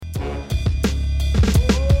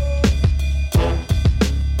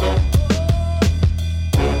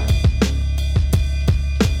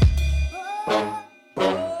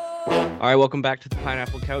right, welcome back to the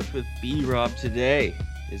Pineapple Couch with B-Rob. Today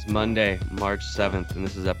is Monday, March 7th, and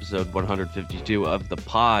this is episode 152 of the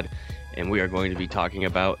pod, and we are going to be talking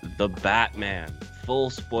about The Batman. Full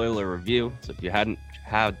spoiler review, so if you hadn't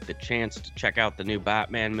had the chance to check out the new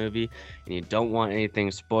Batman movie and you don't want anything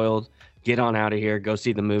spoiled, get on out of here, go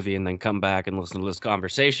see the movie, and then come back and listen to this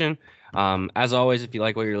conversation. As always, if you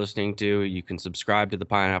like what you're listening to, you can subscribe to the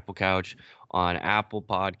Pineapple Couch on Apple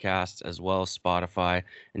Podcasts as well as Spotify,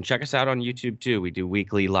 and check us out on YouTube too. We do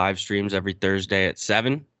weekly live streams every Thursday at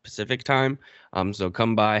 7 Pacific time. So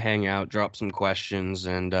come by, hang out, drop some questions,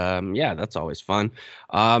 and yeah, that's always fun.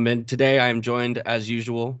 And today I am joined as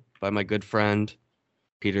usual by my good friend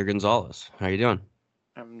Peter Gonzalez. How you doing?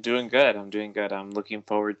 I'm doing good. I'm looking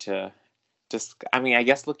forward to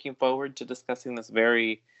looking forward to discussing this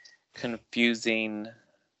very confusing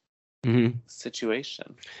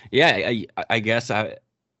situation. Yeah, I guess I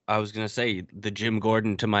was gonna say the Jim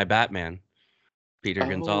Gordon to my Batman, Peter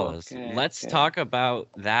Gonzalez. Let's talk about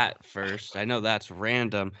that first. I know that's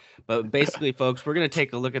random, but basically, folks, we're gonna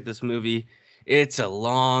take a look at this movie. It's a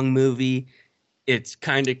long movie. It's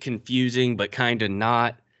kind of confusing, but kind of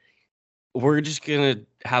not. We're just gonna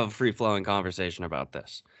have a free-flowing conversation about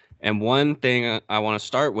this. And one thing I want to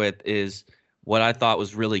start with is what I thought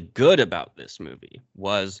was really good about this movie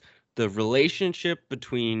was the relationship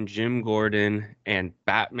between Jim Gordon and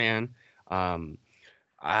Batman.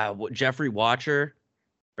 Jeffrey Watcher,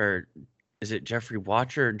 or is it Jeffrey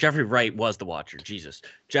Watcher? Jeffrey Wright was the Watcher. Jesus.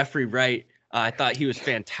 Jeffrey Wright. I thought he was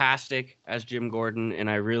fantastic as Jim Gordon, and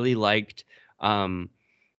I really liked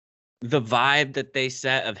the vibe that they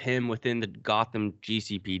set of him within the Gotham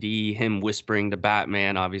GCPD, him whispering to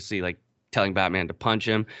Batman, obviously like telling Batman to punch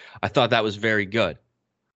him. I thought that was very good.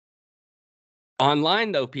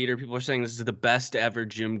 Online, though, Peter, people are saying this is the best ever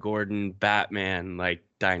Jim Gordon Batman like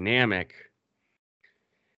dynamic.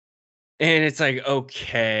 And it's like,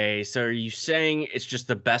 okay, so are you saying it's just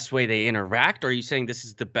the best way they interact, or are you saying this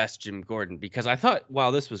is the best Jim Gordon? Because I thought,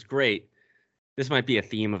 while this was great, this might be a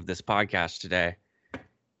theme of this podcast today.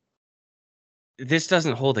 This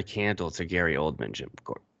doesn't hold a candle to Gary Oldman,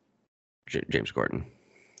 James Gordon.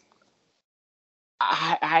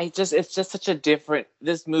 It's just such a different,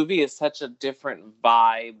 this movie is such a different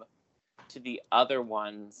vibe to the other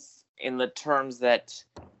ones in the terms that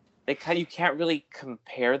you can't really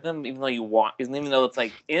compare them, even though it's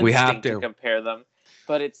like instinct to compare them,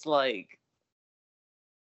 but it's like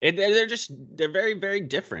they're very, very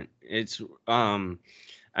different. It's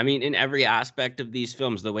I mean, in every aspect of these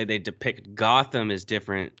films, the way they depict Gotham is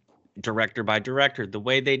different, director by director. The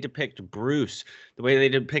way they depict Bruce, the way they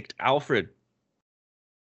depict Alfred.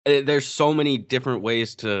 There's so many different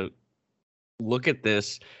ways to look at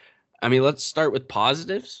this. I mean, let's start with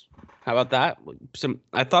positives. How about that?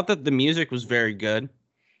 I thought that the music was very good.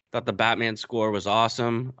 Thought the Batman score was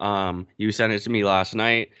awesome. You sent it to me last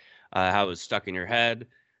night. How it was stuck in your head.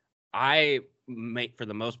 For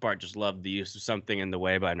the most part, just loved the use of Something in the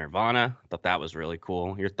Way by Nirvana. Thought that was really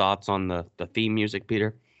cool. Your thoughts on the theme music,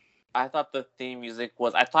 Peter? I thought the theme music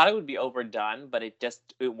I thought it would be overdone, but it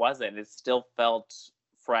wasn't. It still felt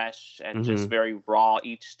fresh and just very raw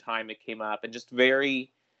each time it came up, and just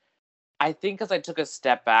very, I think as I took a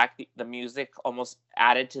step back, the music almost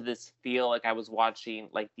added to this feel like I was watching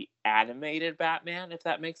like the animated Batman, if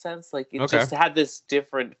that makes sense. Like it just had this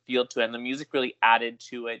different feel to it, and the music really added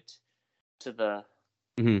to it. To the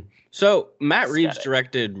So Matt Reeves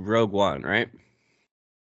directed Rogue One, right?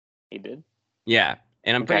 He did. Yeah,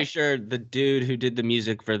 and I'm pretty sure the dude who did the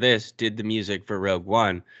music for this did the music for Rogue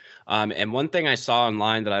One. And one thing I saw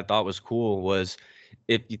online that I thought was cool was,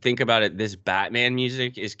 if you think about it, this Batman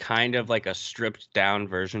music is kind of like a stripped down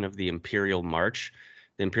version of the Imperial March.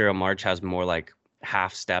 The Imperial March has more like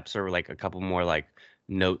half steps or like a couple more like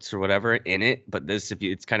notes or whatever in it, but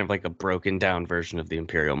it's kind of like a broken down version of the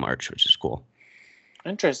Imperial March, which is cool.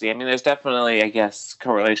 Interesting. I mean, there's definitely, I guess,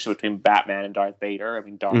 correlation between Batman and Darth Vader. I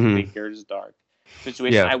mean, Darth Vader's dark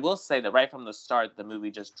situation. Yeah. I will say that right from the start, the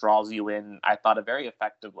movie just draws you in, I thought, it very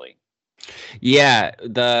effectively. Yeah,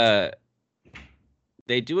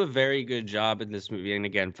 they do a very good job in this movie, and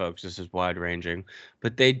again, folks, this is wide ranging,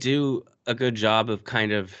 but they do a good job of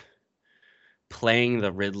kind of playing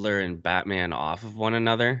the Riddler and Batman off of one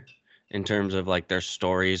another in terms of like their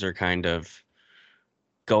stories are kind of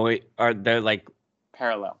they're like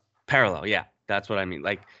parallel. Yeah, that's what I mean.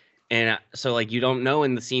 Like, and so like you don't know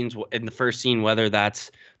in the first scene whether that's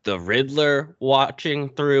the Riddler watching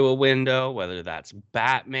through a window, whether that's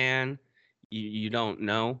Batman. You don't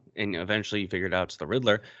know, and eventually you figured out it's the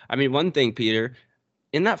Riddler. I mean, one thing, Peter,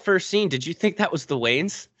 in that first scene, did you think that was the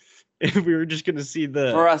Waynes? If we were just going to see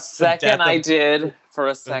For a second, I did. for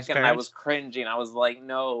a second. I was cringing. I was like,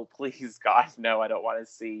 no, please, God, no, I don't want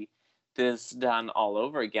to see this done all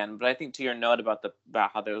over again. But I think to your note about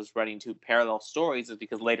how there was running two parallel stories is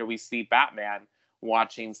because later we see Batman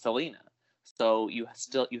watching Selina. So you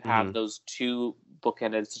have those two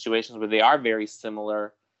bookended situations where they are very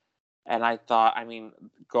similar. And I thought, I mean,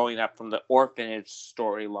 growing up from the orphanage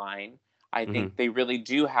storyline, I think they really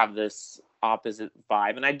do have this opposite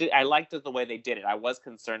vibe. And I liked it the way they did it. I was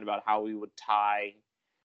concerned about how we would tie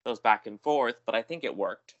those back and forth, but I think it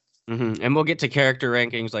worked. And we'll get to character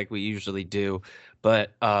rankings like we usually do.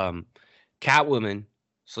 But Catwoman,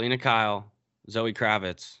 Selina Kyle, Zoe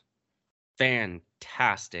Kravitz,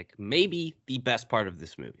 fantastic. Maybe the best part of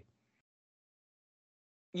this movie.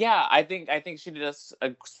 Yeah, I think she did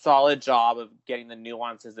a solid job of getting the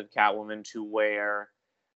nuances of Catwoman to where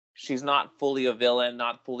she's not fully a villain,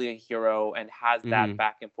 not fully a hero, and has that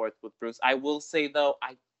back and forth with Bruce. I will say, though,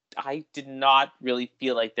 I did not really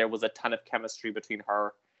feel like there was a ton of chemistry between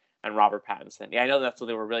her and Robert Pattinson. Yeah, I know that's what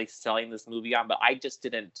they were really selling this movie on, but I just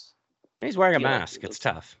didn't. He's wearing a mask. It's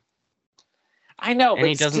tough. I know, and but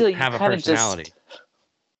he doesn't have a personality.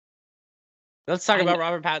 Let's talk about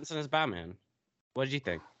Robert Pattinson as Batman. What did you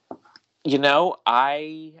think? You know,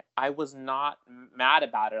 I was not mad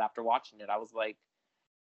about it after watching it. I was like,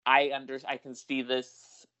 I can see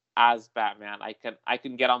this as Batman. I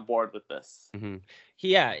can get on board with this.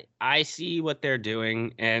 Yeah, I see what they're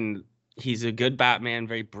doing, and he's a good Batman,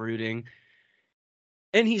 very brooding.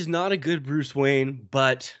 And he's not a good Bruce Wayne,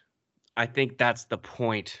 but I think that's the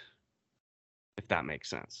point, if that makes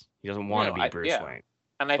sense. He doesn't want to be Bruce Wayne.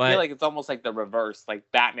 And I feel like it's almost like the reverse. Like,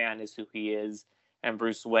 Batman is who he is, and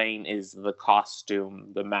Bruce Wayne is the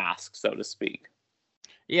costume, the mask, so to speak.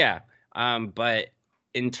 Yeah, but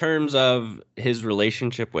in terms of his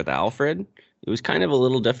relationship with Alfred, it was kind of a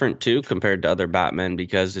little different, too, compared to other Batmen,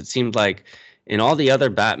 because it seemed like in all the other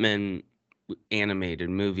Batman animated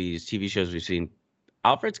movies, TV shows we've seen,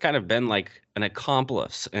 Alfred's kind of been like an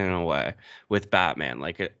accomplice in a way with Batman,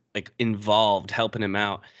 like involved, helping him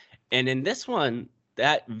out. And in this one,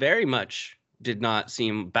 that very much did not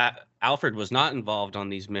seem Alfred was not involved on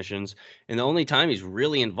these missions, and the only time he's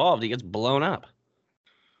really involved, he gets blown up.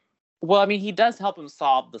 Well, I mean, he does help him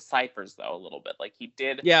solve the ciphers, though, a little bit. Like, he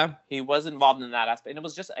did. Yeah. He was involved in that aspect. And it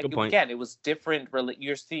was just, again, it was different.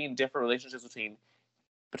 You're seeing different relationships between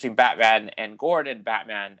Batman and Gordon,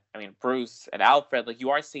 Bruce and Alfred. Like, you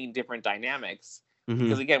are seeing different dynamics.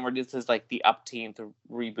 Because, again, this is like the upteenth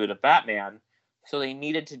reboot of Batman. So they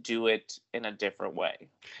needed to do it in a different way.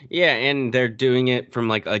 Yeah, and they're doing it from,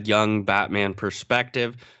 like, a young Batman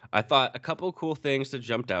perspective. I thought a couple of cool things that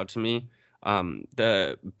jumped out to me.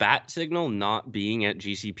 The bat signal not being at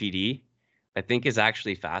GCPD, I think, is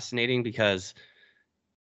actually fascinating because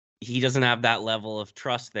he doesn't have that level of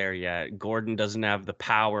trust there yet. Gordon doesn't have the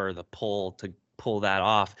power, the pull to pull that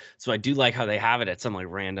off. So I do like how they have it at some like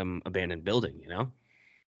random abandoned building, you know?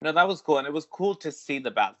 No, that was cool. And it was cool to see the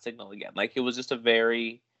bat signal again. Like, it was just a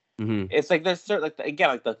very, it's like, there's certain,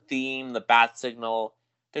 like the theme, the bat signal,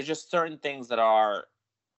 there's just certain things that are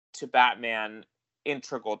to Batman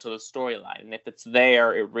integral to the storyline, and if it's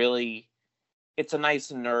there, it's a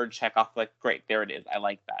nice nerd check off. Like, great, there it is. I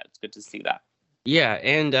like that. It's good to see that. Yeah,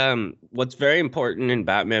 and what's very important in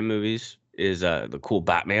Batman movies is the cool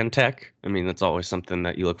Batman tech. I mean, that's always something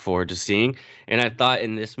that you look forward to seeing. And I thought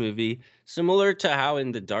in this movie, similar to how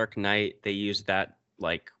in The Dark Knight they used that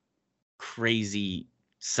like crazy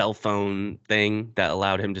cell phone thing that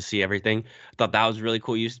allowed him to see everything. I thought that was really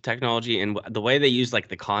cool use of technology, and the way they use like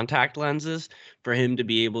the contact lenses for him to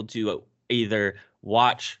be able to either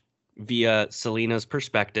watch via Selina's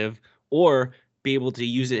perspective or be able to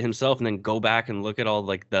use it himself and then go back and look at all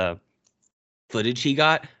like the footage he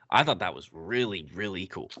got. I thought that was really, really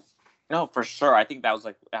cool. No, for sure. I think that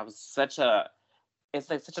was such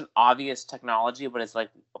an obvious technology, but it's like,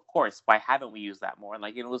 of course, why haven't we used that more? And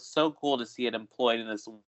like, it was so cool to see it employed in this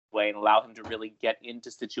way and allow him to really get into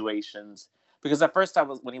situations. Because at first,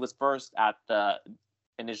 when he was first at the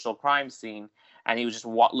initial crime scene and he was just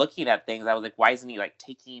looking at things, I was like, why isn't he like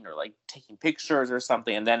taking pictures or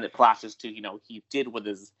something? And then it flashes to, he did with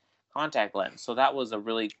his contact lens. So that was a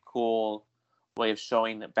really cool way of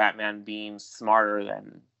showing that Batman being smarter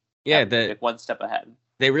than one step ahead.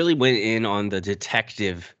 They really went in on the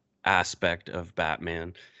detective aspect of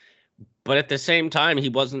Batman. But at the same time, he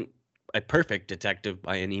wasn't a perfect detective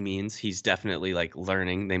by any means. He's definitely like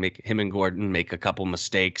learning. Him and Gordon make a couple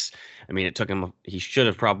mistakes. I mean, it took him, he should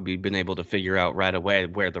have probably been able to figure out right away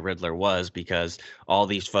where the Riddler was, because all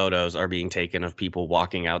these photos are being taken of people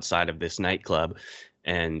walking outside of this nightclub.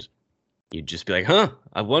 And you'd just be like,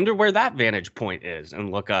 I wonder where that vantage point is,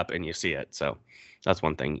 and look up and you see it. So That's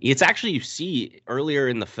one thing. It's actually, you see earlier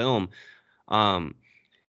in the film, um,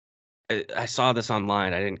 I saw this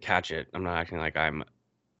online. I didn't catch it. I'm not acting like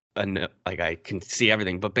like I can see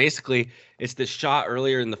everything, but basically it's this shot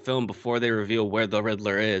earlier in the film before they reveal where the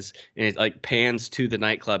Riddler is, and it like pans to the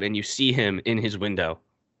nightclub, and you see him in his window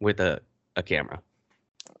with a camera.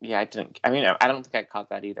 Yeah, I didn't. I mean, I don't think I caught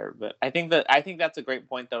that either. But I think that's a great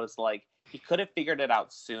point, though. It's like he could have figured it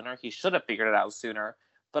out sooner. He should have figured it out sooner.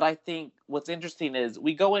 But I think what's interesting is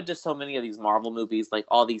we go into so many of these Marvel movies, like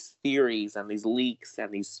all these theories and these leaks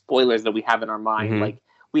and these spoilers that we have in our mind. Mm-hmm. Like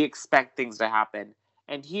we expect things to happen,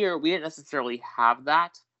 and here we didn't necessarily have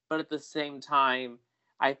that. But at the same time,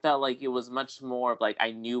 I felt like it was much more of like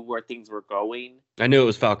I knew where things were going. I knew it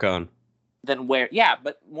was Falcone. Than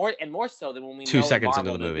but more so than when we 2 know seconds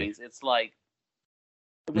Marvel into the movie. movies, it's like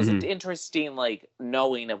it was an interesting like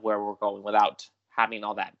knowing of where we're going without having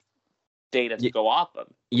all that data to go off of.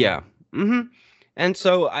 Yeah. Mm-hmm. And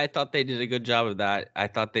so I thought they did a good job of that. I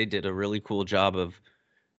thought they did a really cool job of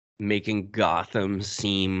making Gotham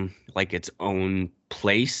seem like its own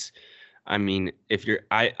place. I mean,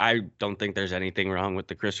 I don't think there's anything wrong with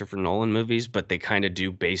the Christopher Nolan movies, but they kind of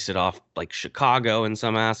do base it off like Chicago in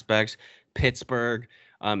some aspects, Pittsburgh.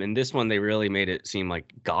 In this one, they really made it seem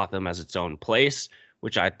like Gotham as its own place,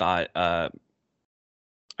 which I thought, I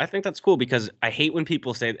think that's cool because I hate when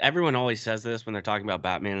people say, everyone always says this when they're talking about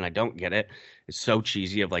Batman, and I don't get it. It's so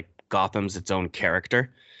cheesy of like Gotham's its own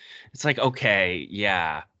character. It's like, okay,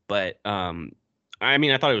 yeah, but I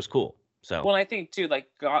mean, I thought it was cool. So well, I think too, like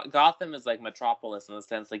Gotham is like Metropolis in the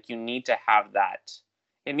sense like you need to have that.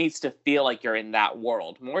 It needs to feel like you're in that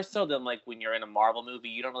world more so than like when you're in a Marvel movie.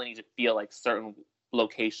 You don't really need to feel like certain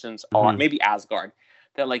locations are maybe Asgard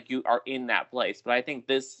that like you are in that place. But I think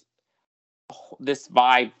this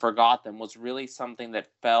vibe for Gotham was really something that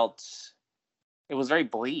felt. It was very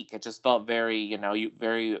bleak. It just felt very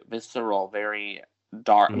very visceral, very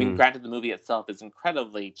dark. I mean, granted, the movie itself is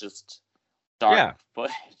incredibly just dark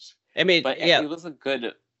footage. I mean, but it was a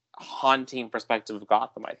good haunting perspective of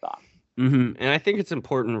Gotham, I thought. And I think it's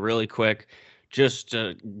important, really quick, just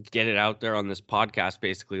to get it out there on this podcast.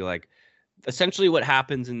 Basically, like, essentially, what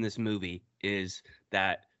happens in this movie is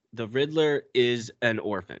that the Riddler is an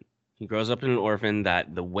orphan. He grows up in an orphan.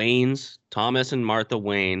 That the Waynes, Thomas and Martha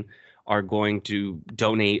Wayne, are going to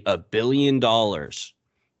donate $1 billion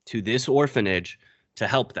to this orphanage to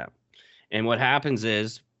help them. And what happens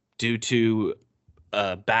is, due to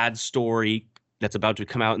a bad story that's about to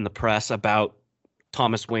come out in the press about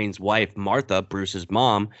Thomas Wayne's wife, Martha, Bruce's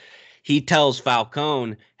mom, he tells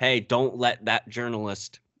Falcone, hey, don't let that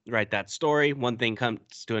journalist write that story. One thing comes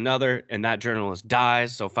to another, and that journalist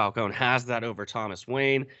dies. So Falcone has that over Thomas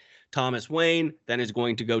Wayne. Thomas Wayne then is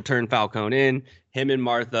going to go turn Falcone in. Him and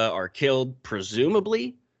Martha are killed,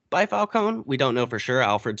 presumably by Falcone. We don't know for sure.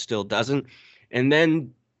 Alfred still doesn't. And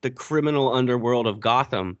then the criminal underworld of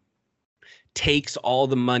Gotham takes all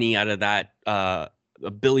the money out of that $1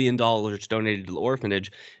 billion donated to the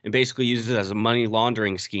orphanage and basically uses it as a money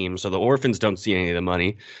laundering scheme. So the orphans don't see any of the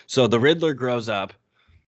money. So the Riddler grows up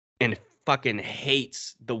and fucking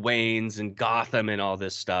hates the Waynes and Gotham and all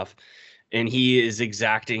this stuff. And he is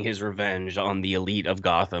exacting his revenge on the elite of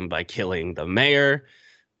Gotham by killing the mayor,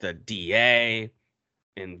 the DA,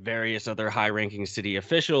 and various other high-ranking city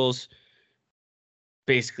officials.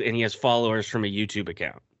 Basically, and he has followers from a YouTube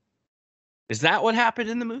account. Is that what happened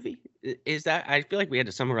in the movie? Is that, I feel like we had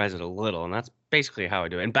to summarize it a little, and that's basically how I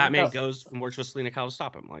do it. And Batman goes and works with Selina Kyle to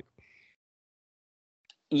stop him. Like,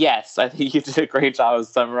 yes, I think you did a great job of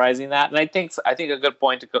summarizing that. And I think a good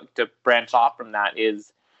point to branch off from that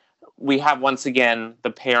is we have once again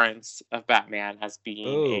the parents of Batman as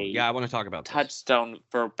being I want to talk about touchstone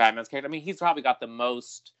for Batman's character. I mean, he's probably got the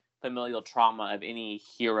most familial trauma of any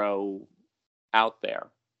hero out there.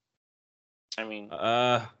 I mean,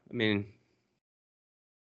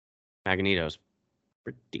 Magneto's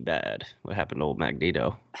pretty bad. What happened to old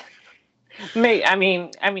Magneto? I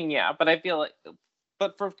mean, yeah, but I feel like,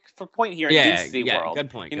 but for point here in DC world, good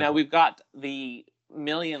point. We've got the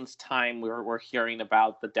millionth time we're hearing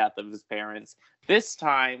about the death of his parents. This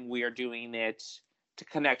time we are doing it to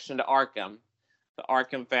connection to Arkham, the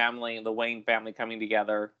Arkham family and the Wayne family coming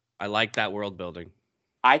together. I like that world building.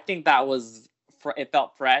 I think that was it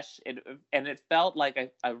felt fresh, and it felt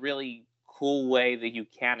like a really cool way that you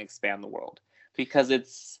can expand the world because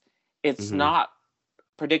it's not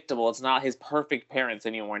predictable. It's not his perfect parents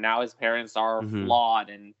anymore. Now his parents are flawed,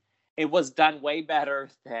 and it was done way better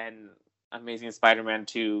than Amazing Spider-Man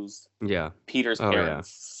 2's Peter's parents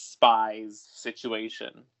spies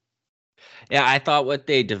situation. Yeah, I thought what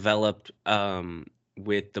they developed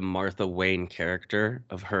with the Martha Wayne character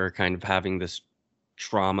of her kind of having this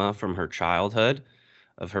trauma from her childhood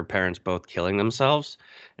of her parents both killing themselves.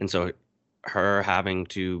 And so her having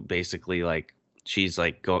to basically like she's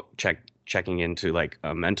like checking into like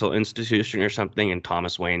a mental institution or something, and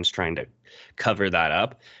Thomas Wayne's trying to cover that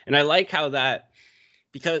up. And I like how that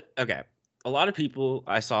because okay, a lot of people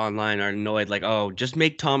I saw online are annoyed like, oh, just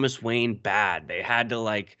make Thomas Wayne bad. They had to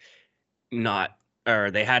like not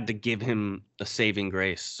or they had to give him a saving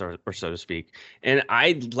grace or so to speak. And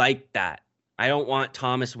I like that. I don't want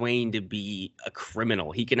Thomas Wayne to be a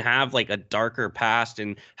criminal. He can have like a darker past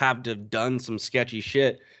and have to have done some sketchy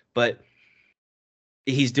shit, but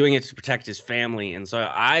he's doing it to protect his family. And so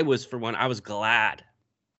I was glad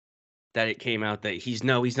that it came out that he's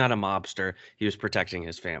not a mobster. He was protecting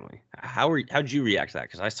his family. How'd you react to that?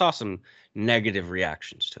 Because I saw some negative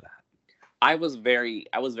reactions to that. I was very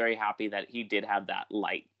happy that he did have that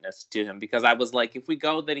lightness to him, because I was like, if we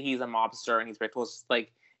go that he's a mobster and he's very close,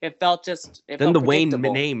 like it felt then the Wayne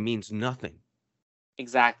name means nothing.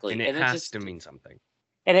 Exactly, and it has to mean something.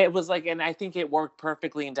 And it was like, and I think it worked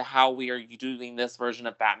perfectly into how we are doing this version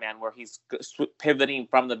of Batman, where he's pivoting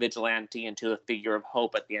from the vigilante into a figure of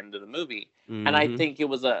hope at the end of the movie. Mm-hmm. And I think it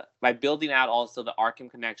was by building out also the Arkham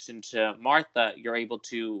connection to Martha, you're able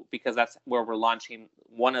to, because that's where we're launching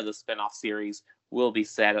one of the spinoff series will be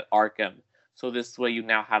set at Arkham. So this way you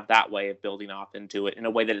now have that way of building off into it in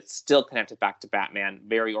a way that it's still connected back to Batman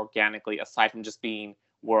very organically, aside from just being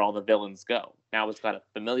where all the villains go. Now it's got a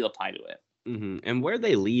familial tie to it. Mm-hmm. And where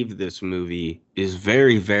they leave this movie is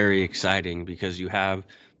very, very exciting, because you have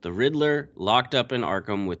the Riddler locked up in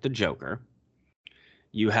Arkham with the Joker.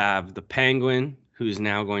 You have the Penguin, who's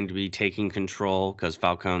now going to be taking control because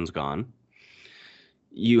Falcone's gone.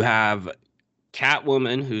 You have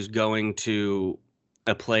Catwoman, who's going to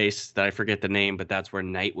a place that I forget the name, but that's where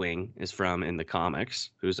Nightwing is from in the comics,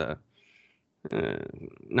 who's not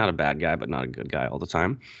a bad guy, but not a good guy all the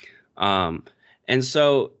time. And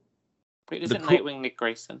so... Wait, isn't Nightwing Nick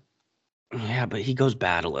Grayson? Yeah, but he goes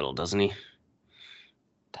bad a little, doesn't he?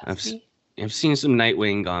 Does he? I've seen some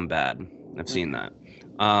Nightwing gone bad. I've seen that.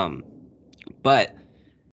 But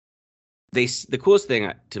the coolest thing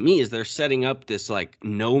to me is they're setting up this like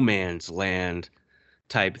no man's land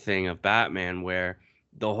type thing of Batman, where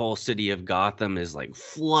the whole city of Gotham is like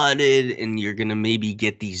flooded, and you're gonna maybe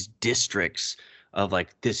get these districts of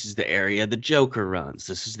like, this is the area the Joker runs,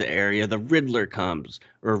 this is the area the Riddler comes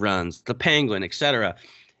or runs, the Penguin, etc.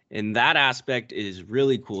 And that aspect is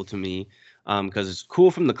really cool to me, because it's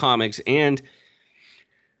cool from the comics. And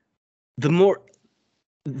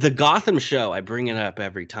the Gotham show, I bring it up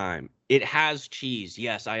every time, it has cheese.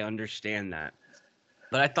 Yes, I understand that.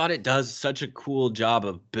 But I thought it does such a cool job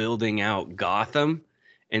of building out Gotham,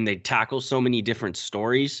 and they tackle so many different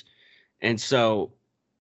stories. And so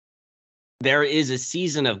there is a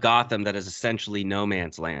season of Gotham that is essentially no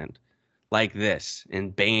man's land, like this,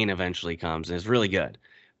 and Bane eventually comes, and it's really good.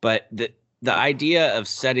 But the idea of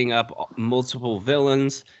setting up multiple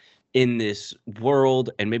villains in this world,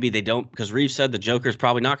 and maybe they don't, because Reeves said the Joker's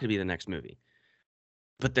probably not going to be the next movie,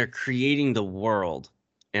 but they're creating the world,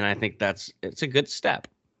 and I think it's a good step.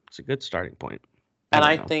 It's a good starting point. And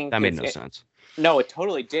I think that made no sense. No, it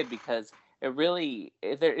totally did, because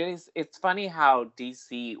it's funny how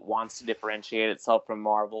DC wants to differentiate itself from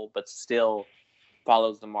Marvel, but still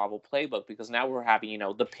follows the Marvel playbook, because now we're having,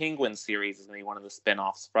 the Penguin series is going to be one of the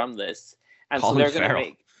spinoffs from this. And Colin so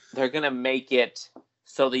they're going to make it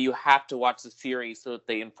so that you have to watch the series so that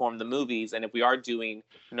they inform the movies. And if we are doing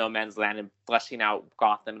No Man's Land and fleshing out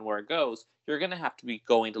Gotham and where it goes, you're going to have to be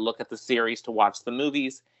going to look at the series to watch the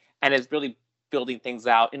movies. And it's really building things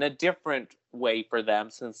out in a different way for them,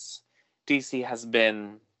 since DC has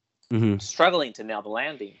been struggling to nail the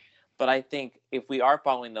landing. But I think if we are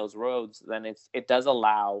following those roads, then it does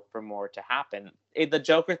allow for more to happen. The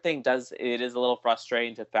Joker thing is a little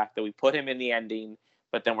frustrating, the fact that we put him in the ending,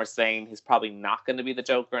 but then we're saying he's probably not going to be the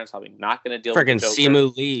Joker, and he's probably not going to deal with the Joker.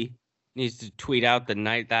 Simu Lee needs to tweet out the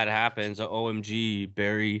night that happens, OMG,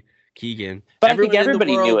 Barry Keoghan. But I think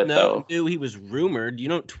everybody knew it, though. Knew he was rumored. You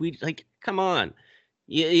don't tweet, like, come on.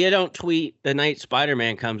 You don't tweet the night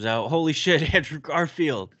Spider-Man comes out, holy shit, Andrew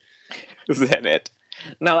Garfield. Is that it?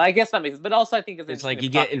 No, I guess that makes sense. But also I think it's like you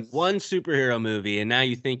get in one superhero movie, and now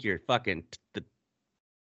you think you're fucking the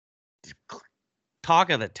talk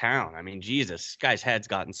of the town. I mean, Jesus, this guy's head's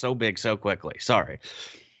gotten so big so quickly. Sorry.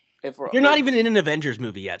 You're not even in an Avengers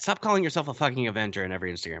movie yet. Stop calling yourself a fucking Avenger in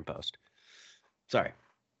every Instagram post. Sorry.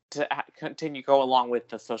 To go along with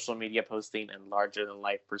the social media posting and larger than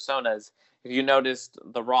life personas, if you noticed,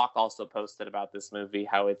 The Rock also posted about this movie,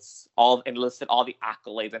 how it's all and listed all the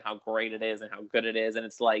accolades and how great it is and how good it is, and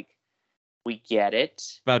it's like, we get it.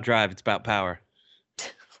 It's about drive. It's about power.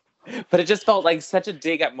 But it just felt like such a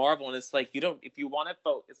dig at Marvel, and it's like you don't. If you want to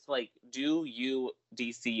vote, it's like do you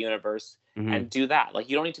DC Universe and do that. Like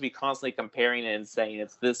you don't need to be constantly comparing it and saying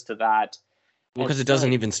it's this to that. Well, because it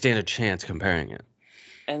doesn't even stand a chance comparing it.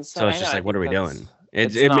 And so it's just like, what are we doing?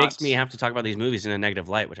 It makes me have to talk about these movies in a negative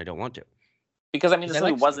light, which I don't want to. Because I mean, this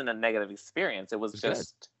movie wasn't a negative experience. It was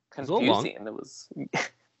just confusing. It was.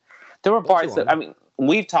 There were parts that, I mean,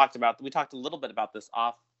 we talked a little bit about this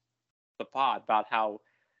off the pod about how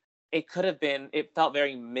it could have been. It felt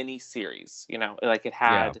very mini series, you know, like it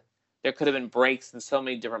had. Yeah. There could have been breaks in so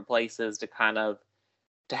many different places to kind of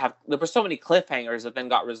to have. There were so many cliffhangers that then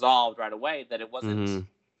got resolved right away that it wasn't.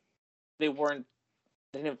 Mm-hmm.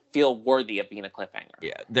 They didn't feel worthy of being a cliffhanger.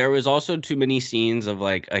 Yeah, there was also too many scenes of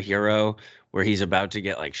like a hero where he's about to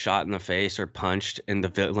get like shot in the face or punched, and the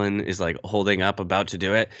villain is like holding up, about to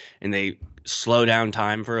do it, and they slow down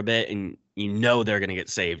time for a bit, and you know they're gonna get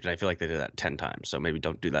saved. And I feel like they did that 10 times, so maybe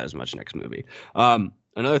don't do that as much next movie.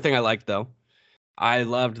 Another thing I liked though, I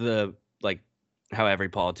loved the like how every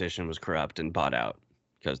politician was corrupt and bought out,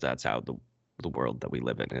 because that's how the world that we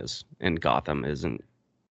live in is, and Gotham isn't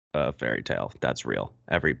a fairy tale. That's real.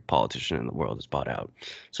 Every politician in the world is bought out.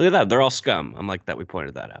 So yeah, they're all scum. I'm like that we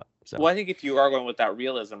pointed that out. So. Well, I think if you are going with that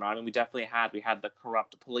realism, I mean, we had the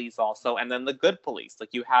corrupt police also, and then the good police.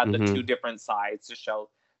 Like you had the two different sides to show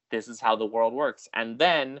this is how the world works. And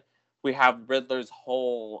then we have Riddler's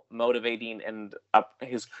whole motivating and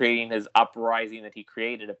creating his uprising that he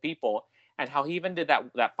created of people, and how he even did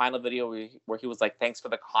that final video where he was like, "Thanks for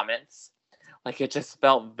the comments." Like it just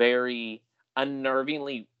felt very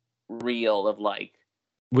unnervingly real. Of like,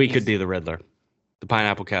 we could be the Riddler, the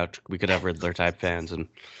Pineapple Couch. We could have Riddler type fans, and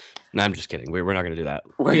no, I'm just kidding. We're not going to do that.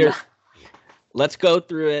 Let's go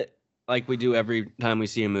through it like we do every time we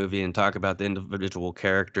see a movie and talk about the individual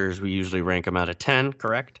characters. We usually rank them out of 10,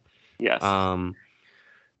 correct? Yes.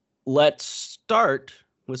 Let's start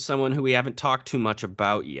with someone who we haven't talked too much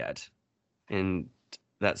about yet, and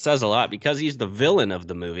that says a lot because he's the villain of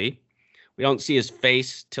the movie. We don't see his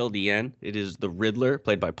face till the end. It is the Riddler,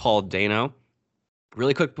 played by Paul Dano.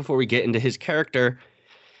 Really quick before we get into his character,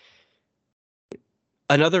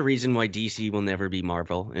 another reason why DC will never be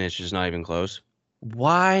Marvel, and it's just not even close.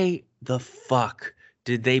 Why the fuck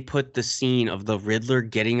did they put the scene of the Riddler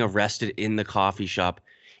getting arrested in the coffee shop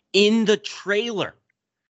in the trailer?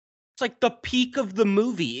 It's like the peak of the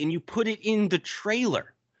movie, and you put it in the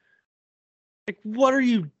trailer. Like, what are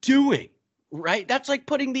you doing? Right? That's like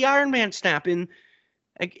putting the Iron Man snap in.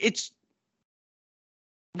 Like, it's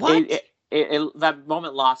what? That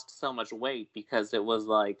moment lost so much weight because it was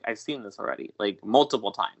like, I've seen this already, like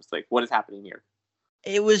multiple times. Like, what is happening here?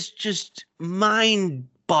 It was just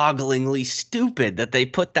mind-bogglingly stupid that they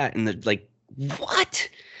put that in the, like, what?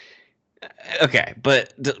 Okay,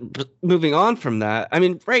 but moving on from that, I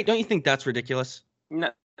mean, right? Don't you think that's ridiculous? No,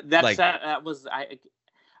 that was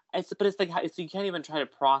but it's like you can't even try to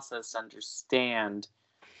process, understand.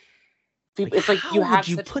 It's like you have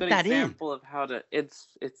such a good example of how to. It's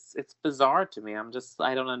bizarre to me.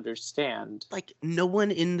 I don't understand. Like no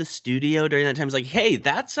one in the studio during that time is like, hey,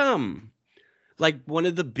 that's like one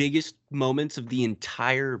of the biggest moments of the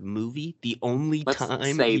entire movie. The only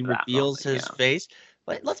time he reveals his face.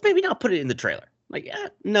 But let's maybe not put it in the trailer. Like, yeah,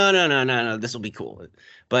 no, this will be cool.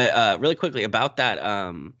 But really quickly about that,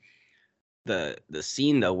 the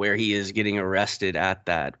scene though where he is getting arrested at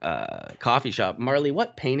that coffee shop. Marley,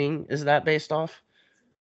 what painting is that based off?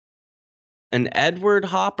 An Edward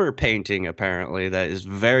Hopper painting, apparently, that is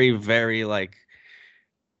very, very like,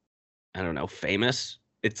 I don't know, famous.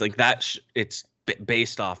 It's like that. It's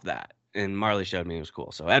based off that, and Marley showed me it was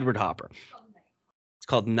cool. So Edward Hopper. It's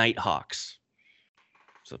called Nighthawks.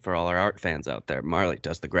 So for all our art fans out there, Marley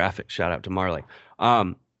does the graphics. Shout out to Marley.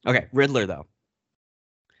 Okay, Riddler though.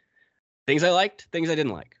 Things I liked, things I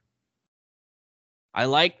didn't like. I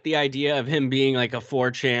liked the idea of him being like a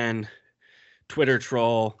 4chan Twitter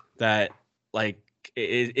troll that like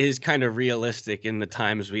is kind of realistic in the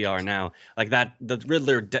times we are now. Like that, the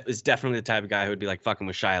Riddler is definitely the type of guy who would be like fucking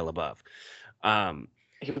with Shia LaBeouf.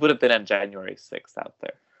 He would have been on January 6th out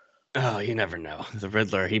there. Oh, you never know. The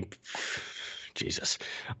Riddler, Jesus.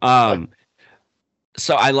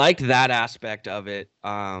 So I liked that aspect of it.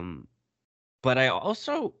 But I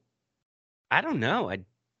also, I don't know.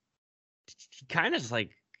 He kind of is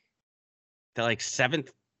like the like 7th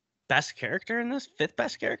best character in this, 5th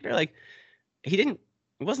best character. Like it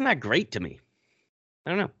wasn't that great to me.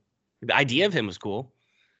 I don't know. The idea of him was cool,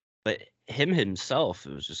 but him himself,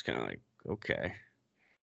 it was just kind of like, okay.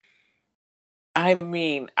 I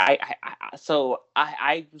mean, I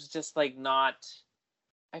was just like not.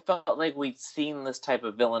 I felt like we'd seen this type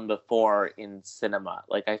of villain before in cinema.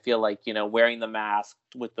 Like, I feel like, wearing the mask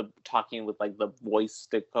with the talking with like the voice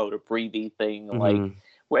stick code or breathy thing, like,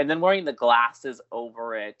 and then wearing the glasses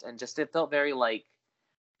over it, and just it felt very like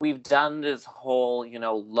we've done this whole,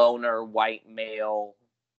 loner white male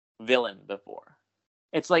villain before.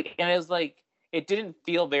 It's like, and it was like, it didn't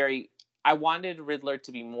feel very. I wanted Riddler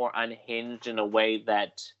to be more unhinged in a way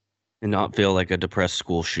that. And not feel like a depressed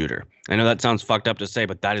school shooter. I know that sounds fucked up to say,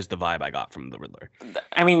 but that is the vibe I got from the Riddler.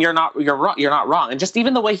 I mean, you're not wrong. And just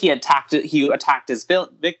even the way he attacked his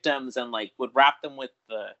victims and like would wrap them with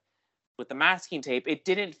the masking tape, it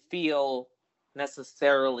didn't feel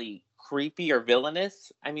necessarily creepy or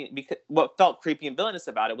villainous. I mean, because what felt creepy and villainous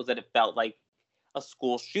about it was that it felt like a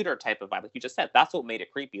school shooter type of vibe, like you just said. That's what made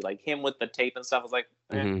it creepy. Like him with the tape and stuff was like.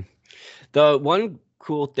 The one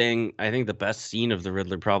cool thing, I think the best scene of the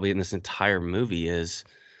Riddler probably in this entire movie is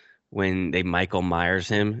when they Michael Myers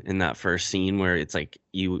him in that first scene where it's like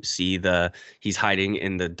you see he's hiding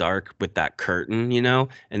in the dark with that curtain,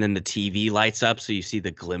 and then the TV lights up so you see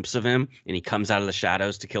the glimpse of him and he comes out of the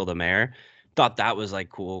shadows to kill the mayor. Thought that was like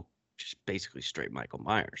cool, just basically straight Michael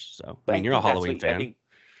Myers. So I mean, you're a Halloween fan.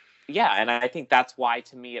 Yeah, and I think that's why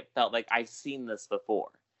to me it felt like I've seen this before.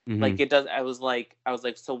 Like it does. I was like,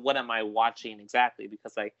 so what am I watching exactly?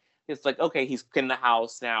 Because it's like, okay, he's in the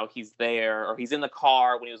house now, he's there, or he's in the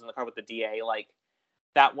car when he was in the car with the DA. Like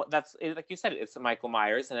that's like you said, it's Michael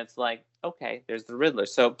Myers, and it's like, okay, there's the Riddler.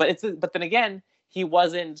 So, but then again, he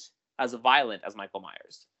wasn't as violent as Michael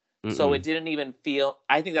Myers, so it didn't even feel.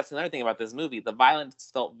 I think that's another thing about this movie. The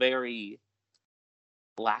violence felt very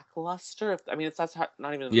lackluster. I mean, that's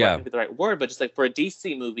not even the right word, but just like for a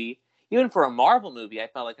DC movie. Even for a Marvel movie, I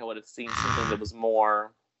felt like I would have seen something that was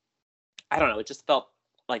more, I don't know, it just felt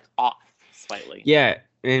like off slightly. Yeah,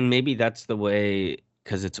 and maybe that's the way,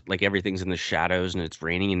 because it's like everything's in the shadows and it's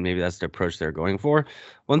raining, and maybe that's the approach they're going for.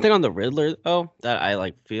 One thing on the Riddler, though, that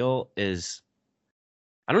I feel is,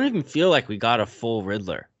 I don't even feel like we got a full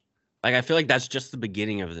Riddler. Like, I feel like that's just the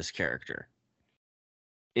beginning of this character.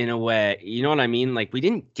 In a way, you know what I mean? Like, we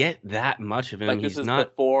didn't get that much of him. Like, this is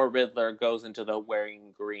before Riddler goes into the wearing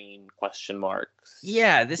green question marks.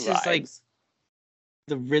 Yeah, this is like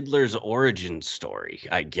the Riddler's origin story,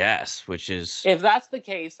 I guess, which is... If that's the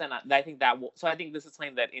case, then I think that will... So I think this is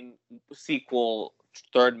something that in sequel,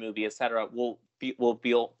 third movie, etc., will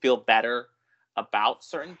feel better about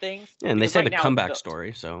certain things. Yeah, and they said the comeback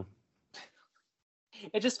story, so...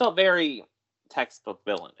 It just felt very textbook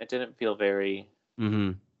villain. It didn't feel very...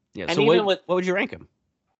 Yeah. And so what would you rank him?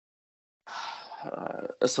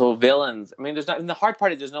 So villains. I mean, there's not. And the hard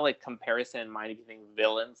part is there's no like comparison in mind if you think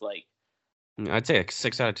villains. Like, I'd say like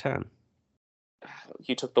 6 out of 10.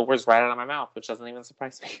 You took the words right out of my mouth, which doesn't even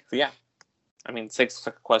surprise me. So, yeah. I mean, 6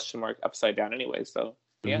 question mark upside down anyway. So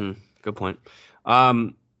yeah. Good point.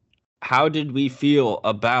 How did we feel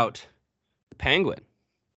about the Penguin,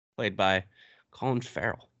 played by Colin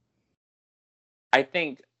Farrell? I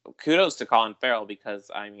think. Kudos to Colin Farrell, because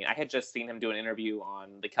I mean I had just seen him do an interview on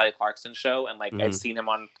the Kelly Clarkson show, and like I've seen him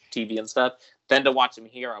on TV and stuff. Then to watch him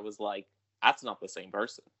here, I was like, that's not the same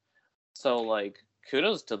person. So like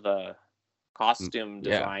kudos to the costume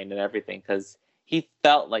design and everything, because he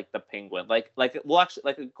felt like the Penguin, like actually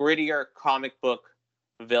like a grittier comic book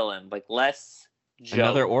villain, like less joke.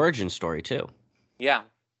 Another origin story too. Yeah,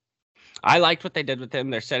 I liked what they did with him.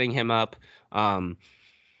 They're setting him up.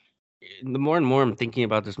 The more and more I'm thinking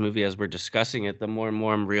about this movie as we're discussing it, the more and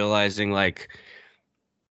more I'm realizing like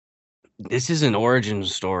this is an origin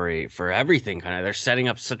story for everything. Kind of, they're setting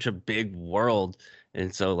up such a big world,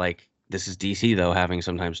 and so like this is DC though having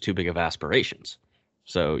sometimes too big of aspirations.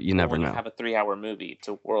 So you never know. Have a 3-hour movie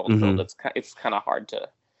to world build. It's kind of hard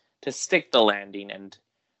to stick the landing and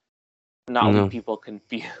not leave people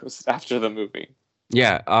confused after the movie.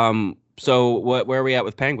 Yeah. So where are we at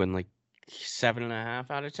with Penguin? Like 7.5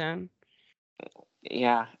 out of 10.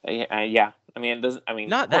 Yeah. I mean, it doesn't. I mean,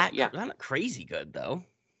 not that. Yeah, not crazy good though.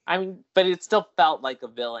 I mean, but it still felt like a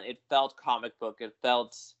villain. It felt comic book. It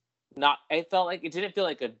felt not. It felt like it didn't feel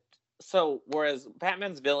like a. So whereas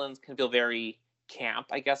Batman's villains can feel very camp,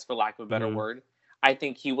 I guess, for lack of a better word, I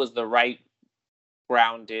think he was the right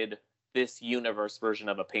grounded this universe version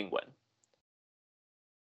of a Penguin.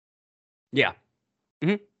 Yeah.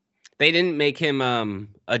 They didn't make him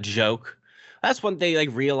a joke. That's when they like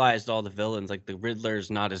realized all the villains. Like the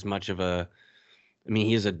Riddler's not as much of a. I mean,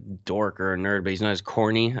 he's a dork or a nerd, but he's not as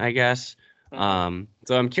corny, I guess. So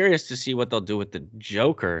I'm curious to see what they'll do with the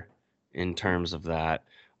Joker in terms of that.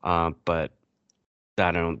 But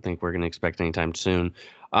that I don't think we're going to expect anytime soon.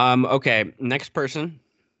 Okay, next person.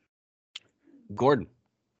 Gordon.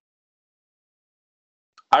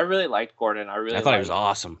 I really liked Gordon. I thought he was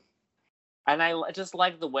awesome. And I just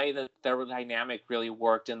like the way that their dynamic really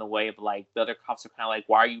worked in the way of like the other cops are kind of like,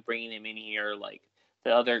 why are you bringing him in here? Like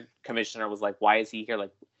the other commissioner was like, why is he here?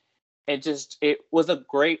 Like it was a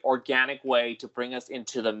great organic way to bring us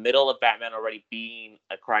into the middle of Batman already being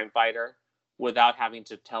a crime fighter without having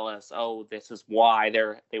to tell us, oh, this is why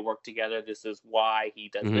they work together. This is why he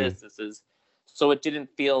does this. This is so it didn't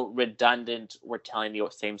feel redundant. We're telling the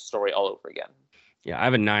same story all over again. Yeah, I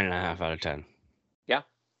have a 9.5 out of 10. Yeah.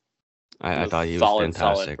 I thought he was fantastic.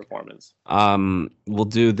 Solid performance. We'll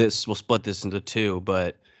do this. We'll split this into two,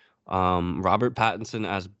 but Robert Pattinson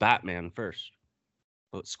as Batman first.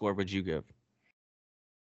 What score would you give?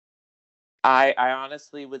 I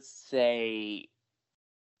honestly would say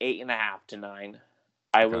 8.5 to 9.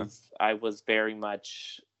 I was very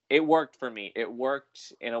much. It worked for me. It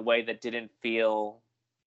worked in a way that didn't feel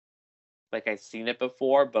like I've seen it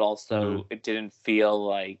before, but also it didn't feel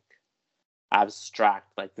like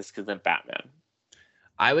abstract, like this isn't Batman.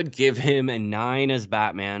 I would give him a 9 as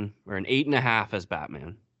Batman, or an 8.5 as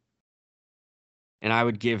Batman. And I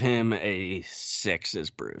would give him a 6 as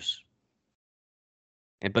Bruce.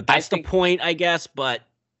 But that's the point, I guess, but...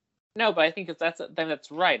 No, but I think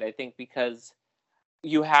that's right. I think because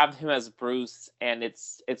you have him as Bruce, and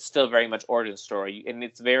it's still very much origin story, and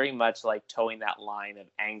it's very much like towing that line of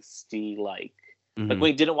angsty, like when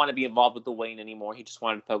he didn't want to be involved with the Wayne anymore. He just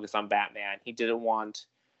wanted to focus on Batman. He didn't want.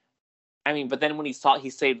 I mean, but then when he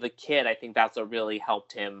saved the kid, I think that's what really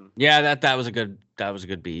helped him. Yeah, that was a good beat. That was a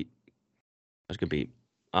good beat.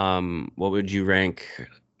 What would you rank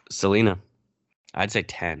Selina? I'd say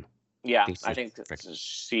 10. Yeah, I think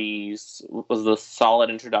she was the solid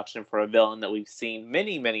introduction for a villain that we've seen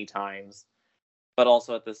many, many times, but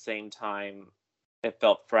also at the same time, it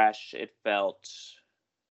felt fresh. It felt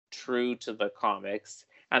true to the comics.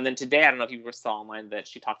 And then today, I don't know if you saw online that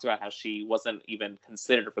she talked about how she wasn't even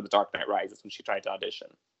considered for The Dark Knight Rises when she tried to audition.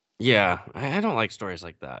 Yeah, I don't like stories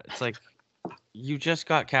like that. It's like, you just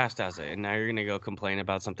got cast as it, and now you're going to go complain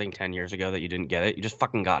about something 10 years ago that you didn't get it. You just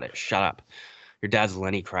fucking got it. Shut up. Your dad's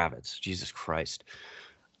Lenny Kravitz. Jesus Christ.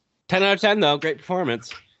 10 out of 10, though. Great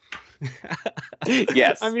performance.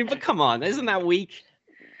 Yes. I mean, but come on. Isn't that weak?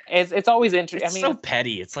 It's always interesting. It's so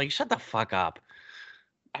petty. It's like, shut the fuck up.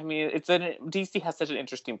 I mean, DC has such an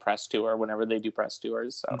interesting press tour whenever they do press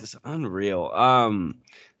tours. So. It's unreal.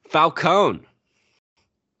 Falcone.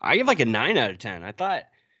 I give like a 9 out of 10. I thought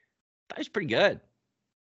he was pretty good.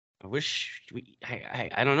 I wish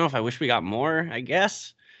I don't know if I wish we got more, I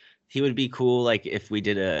guess. He would be cool, like, if we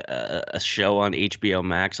did a show on HBO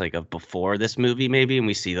Max, like, of before this movie, maybe, and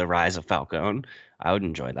we see the rise of Falcone. I would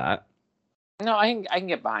enjoy that. No, I can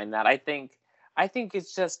get behind that. I think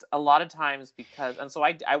it's just a lot of times because, and so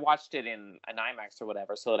I watched it in an IMAX or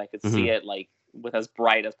whatever, so that I could see it, like, with as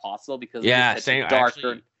bright as possible, because it's same, darker.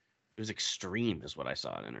 Actually, it was extreme, is what I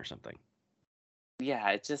saw it in, or something.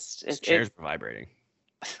 Yeah, it just... chairs were vibrating.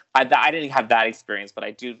 I didn't have that experience, but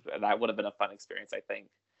that would have been a fun experience, I think,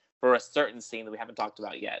 for a certain scene that we haven't talked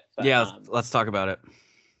about yet. But, yeah, let's talk about it.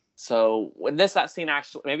 So when that scene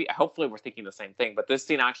actually, hopefully we're thinking the same thing, but this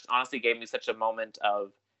scene actually honestly gave me such a moment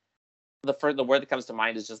of, the word that comes to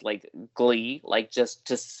mind is just like glee, like just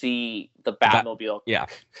to see the Batmobile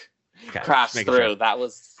crash through. Sure. That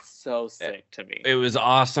was so sick to me. It was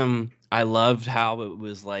awesome. I loved how it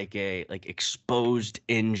was like a exposed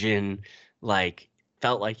engine, like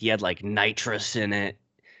felt like he had like nitrous in it.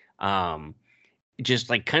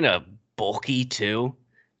 Just like kind of bulky too.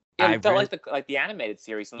 Yeah, it felt like the animated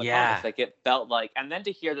series in the comics. Like it felt like, and then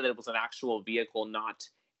to hear that it was an actual vehicle, not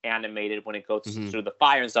animated when it goes through the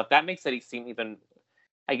fire and stuff, that makes it seem even,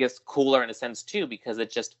 I guess, cooler in a sense too, because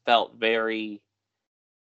it just felt very,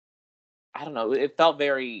 I don't know, it felt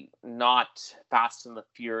very not Fast and the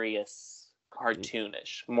Furious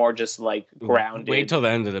cartoonish, more just like grounded. Wait till the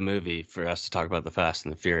end of the movie for us to talk about the Fast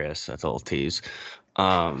and the Furious. That's a little tease.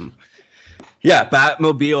 Yeah,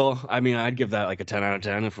 Batmobile. I mean, I'd give that like a 10 out of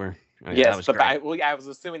 10 if we're. Yes, but I was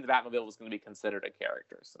assuming the Batmobile was going to be considered a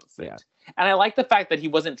character. And I like the fact that he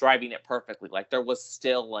wasn't driving it perfectly. Like there was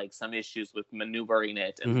still like some issues with maneuvering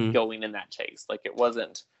it and going in that chase. Like it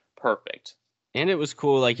wasn't perfect. And it was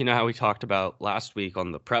cool, like, you know how we talked about last week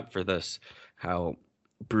on the prep for this, how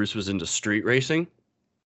Bruce was into street racing.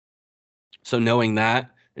 So knowing that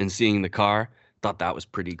and seeing the car, thought that was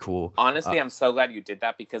pretty cool. Honestly, I'm so glad you did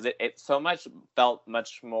that, because it so much felt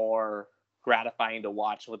much more gratifying to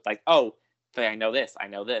watch with like, oh, I know this.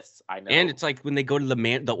 And it's like when they go to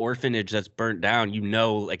the orphanage that's burnt down, you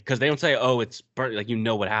know, like, because they don't say, oh, it's burnt, like, you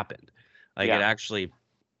know what happened. Like it actually,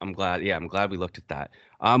 I'm glad we looked at that.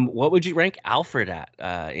 What would you rank Alfred at?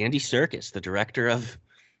 Andy Serkis, the director of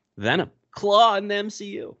Venom. Claw in the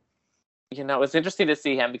MCU. You know, it's interesting to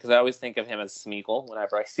see him because I always think of him as Smeagol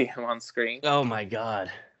whenever I see him on screen. Oh my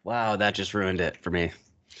god. Wow, that just ruined it for me.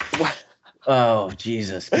 What? Oh,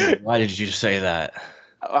 Jesus. Why did you say that?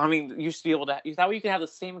 I mean, you should be able to. That way you can have the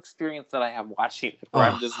same experience that I have watching it, where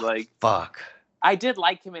I'm just like, fuck. I did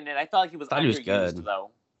like him in it. I felt like he was underused,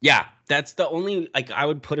 though. Yeah, that's the only, like, I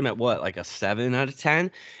would put him at what, like a 7 out of 10?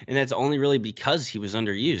 And that's only really because he was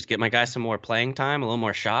underused. Get my guy some more playing time, a little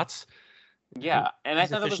more shots. Yeah, and I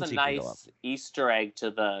thought that was a nice Easter egg to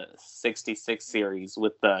the 66 series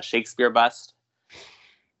with the Shakespeare bust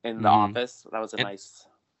in the office. That was a nice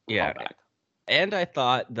callback. And I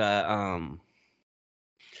thought that,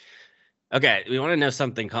 okay, we want to know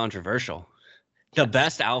something controversial. The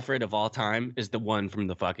best Alfred of all time is the one from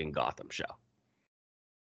the fucking Gotham show.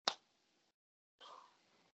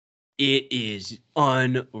 It is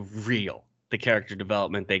unreal, the character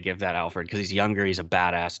development they give that Alfred, because he's younger, he's a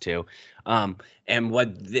badass too. And what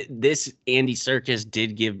this Andy Serkis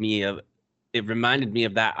did give me, it reminded me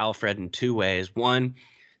of that Alfred in two ways. One,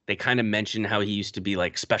 they kind of mentioned how he used to be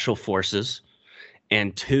like special forces.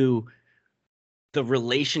 And two, the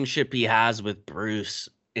relationship he has with Bruce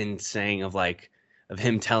in saying of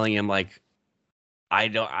him telling him like,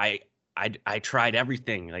 I tried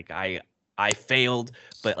everything. Like I failed,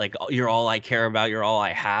 but like you're all I care about. You're all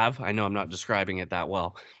I have. I know I'm not describing it that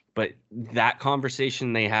well, but that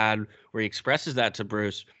conversation they had where he expresses that to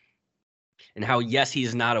Bruce and how, yes,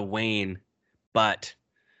 he's not a Wayne, but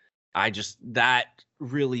that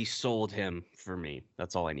really sold him for me.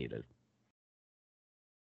 That's all I needed.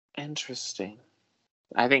 Interesting.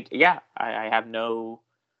 I think, yeah, I have no,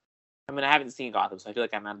 I mean, I haven't seen Gotham, so I feel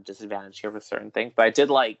like I'm at a disadvantage here for certain things, but I did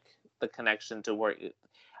like the connection to where,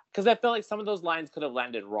 because I feel like some of those lines could have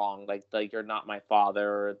landed wrong, like you're not my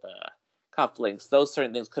father, the cufflinks, those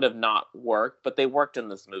certain things could have not worked, but they worked in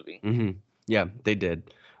this movie. Mm-hmm. Yeah, they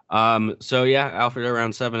did. So yeah, Alfred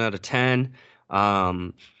around 7 out of 10.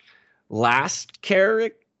 Last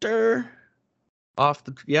character off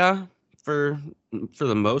the, for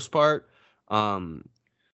the most part.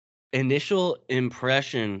 Initial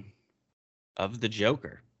impression of the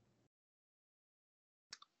Joker.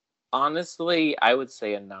 Honestly, I would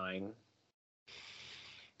say a 9.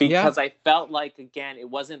 Because I felt like, again, it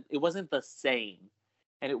wasn't the same.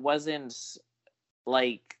 And it wasn't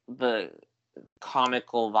like the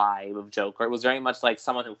comical vibe of Joker. It was very much like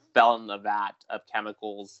someone who fell in the vat of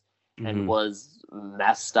chemicals and was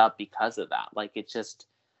messed up because of that. Like, it just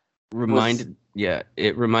it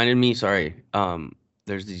reminded me,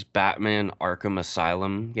 there's these Batman Arkham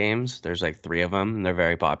Asylum games. There's like 3 of them, and they're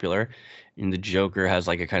very popular. And the Joker has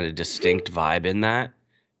like a kind of distinct vibe in that.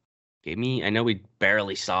 I know we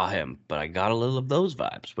barely saw him, but I got a little of those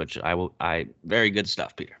vibes, which very good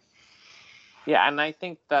stuff, Peter. Yeah, and I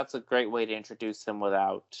think that's a great way to introduce him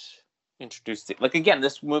without introducing, like, again,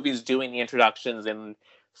 this movie is doing the introductions in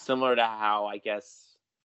similar to how, I guess,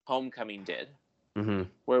 Homecoming did. Mm-hmm.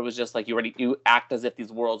 Where it was just like you act as if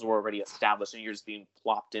these worlds were already established and you're just being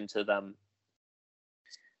plopped into them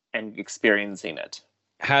and experiencing it.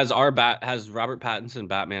 Has Robert Pattinson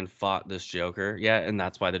Batman fought this Joker yet, and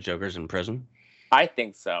that's why the Joker's in prison? I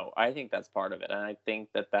think so. I think that's part of it, and I think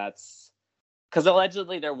that's because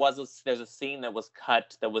allegedly there's a scene that was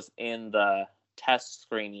cut that was in the test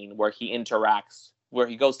screening where he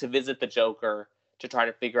goes to visit the Joker to try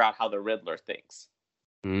to figure out how the Riddler thinks.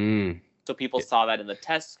 So people saw that in the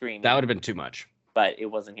test screening. That would have been too much. But it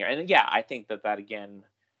wasn't here. And yeah, I think that again...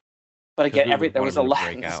 But again, there was a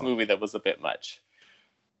lot in this movie that was a bit much.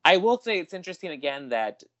 I will say it's interesting, again,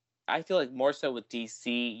 that I feel like more so with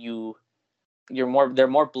DC, they're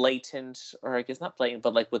more blatant, or I guess not blatant,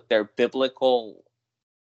 but like with their biblical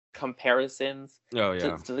comparisons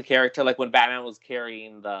to the character. Like when Batman was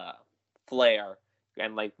carrying the flare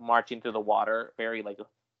and like marching through the water, very like...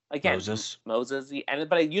 Again, Moses,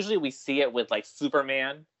 but usually we see it with like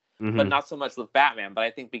Superman, but not so much with Batman. But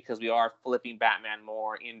I think because we are flipping Batman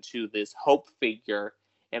more into this hope figure,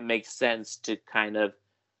 it makes sense to kind of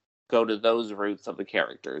go to those roots of the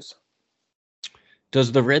characters.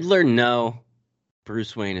 Does the Riddler know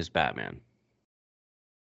Bruce Wayne is Batman?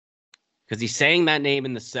 Because he's saying that name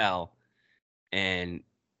in the cell, and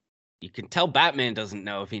you can tell Batman doesn't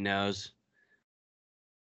know if he knows.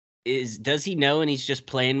 Does he know and he's just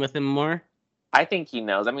playing with him more? I think he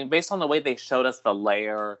knows. I mean, based on the way they showed us the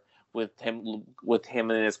lair with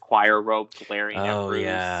him in his choir robe glaring at Bruce.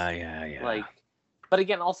 Yeah. Like, but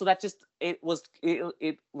again, also that just it was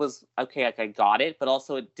okay. Like I got it, but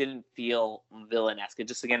also it didn't feel villain-esque. It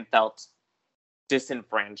just again felt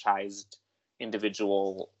disenfranchised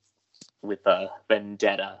individual with a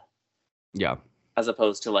vendetta. Yeah. as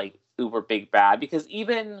opposed to like uber big bad. Because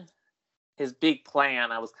even his big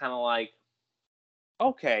plan, I was kind of like,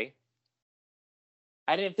 okay.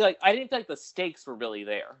 I didn't feel like the stakes were really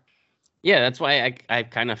there. Yeah, that's why I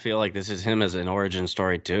kind of feel like this is him as an origin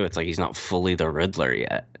story too. It's like he's not fully the Riddler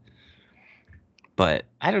yet. But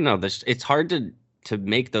I don't know. It's hard to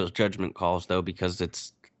make those judgment calls though, because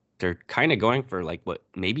they're kind of going for like what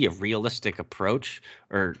maybe a realistic approach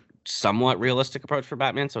or somewhat realistic approach for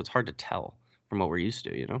Batman. So it's hard to tell from what we're used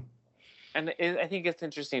to, you know. And I think it's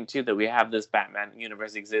interesting too that we have this Batman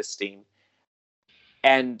universe existing,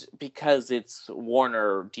 and because it's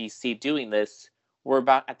Warner DC doing this, we're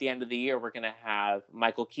about at the end of the year, we're going to have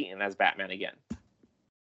Michael Keaton as Batman again.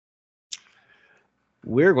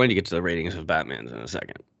 We're going to get to the ratings of Batman's in a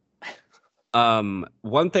second.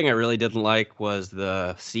 One thing I really didn't like was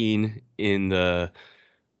the scene in at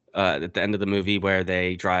the end of the movie where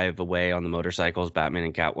they drive away on the motorcycles, Batman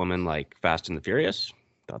and Catwoman, like Fast and the Furious.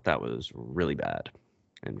 Thought that was really bad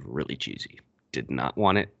and really cheesy. Did not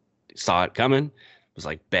want it. Saw it coming. Was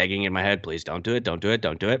like begging in my head, please don't do it, don't do it,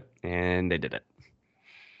 don't do it. And they did it.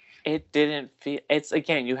 It didn't feel. It's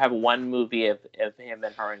again, you have one movie of him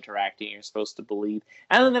and her interacting. You're supposed to believe,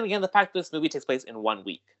 and then again, the fact that this movie takes place in 1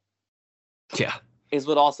 week, yeah, is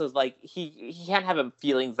what also is like he can't have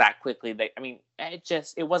feelings that quickly.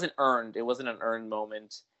 It wasn't earned. It wasn't an earned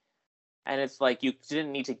moment, and it's like you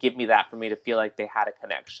didn't need to give me that for me to feel like they had a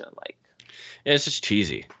connection. Like, yeah, it's just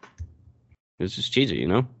cheesy. It's just cheesy, you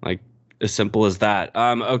know, like as simple as that.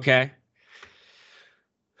 Okay.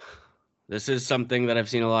 This is something that I've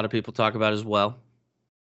seen a lot of people talk about as well.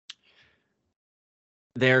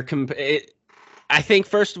 I think,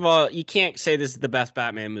 first of all, you can't say this is the best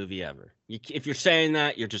Batman movie ever. If you're saying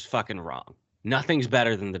that, you're just fucking wrong. Nothing's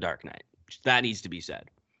better than The Dark Knight. That needs to be said.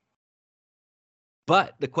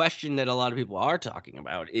 But the question that a lot of people are talking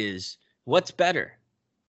about is, what's better?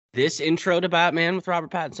 This intro to Batman with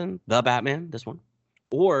Robert Pattinson, The Batman, this one,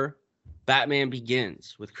 or Batman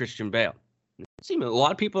Begins with Christian Bale? A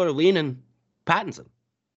lot of people are leaning Pattinson.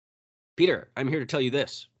 Peter, I'm here to tell you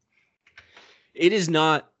this. It is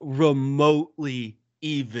not remotely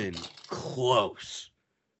even close.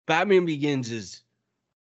 Batman Begins is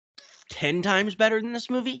 10 times better than this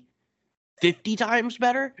movie? 50 times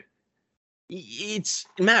better? It's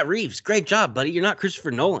Matt Reeves. Great job, buddy. You're not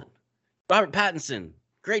Christopher Nolan. Robert Pattinson.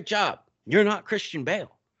 Great job. You're not Christian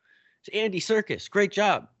Bale. It's Andy Serkis. Great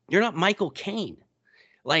job. You're not Michael Caine.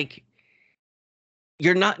 Like,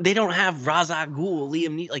 you're not, they don't have Ra's al Ghul,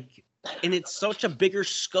 Liam Neeson, like, and it's such a bigger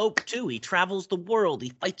scope too. He travels the world.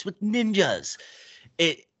 He fights with ninjas.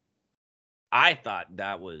 I thought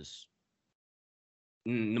that was,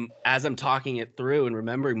 as I'm talking it through and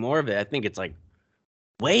remembering more of it, I think it's like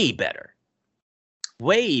way better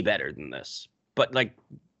than this. But like,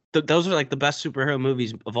 those are like the best superhero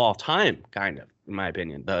movies of all time, kind of, in my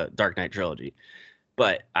opinion, the Dark Knight trilogy.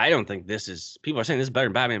 But I don't think this is, people are saying this is better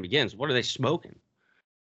than Batman Begins. What are they smoking?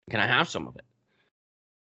 Can I have some of it?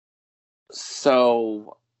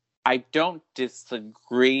 So I don't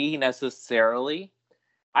disagree necessarily.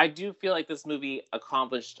 I do feel like this movie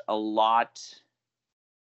accomplished a lot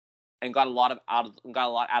and got a lot out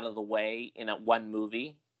of the way in one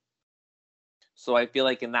movie. So I feel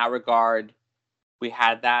like in that regard, we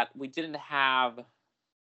had that. We didn't have,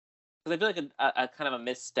 because I feel like a kind of a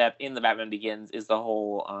misstep in the Batman Begins is the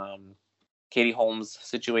whole Katie Holmes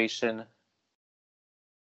situation.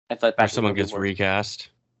 I feel like someone gets recast.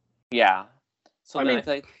 Yeah. So I feel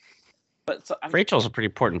like, Rachel's a pretty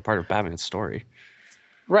important part of Batman's story.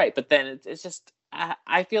 Right, but then it's just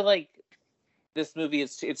I feel like this movie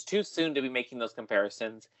it's too soon to be making those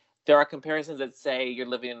comparisons. There are comparisons that say we're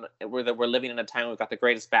living in a time where we've got the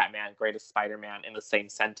greatest Batman, greatest Spider-Man in the same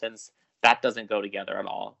sentence. That doesn't go together at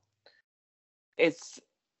all.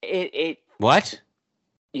 What?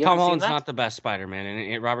 Tom Holland's not the best Spider-Man,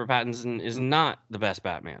 and Robert Pattinson is not the best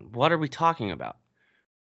Batman. What are we talking about?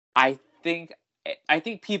 I think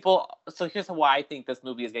people. So here's why I think this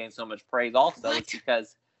movie is getting so much praise. Also, it's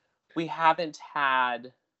because we haven't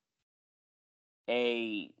had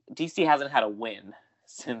DC hasn't had a win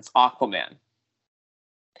since Aquaman.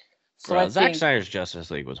 So Zack Snyder's Justice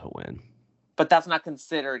League was a win, but that's not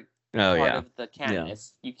considered part of the canon. Yeah.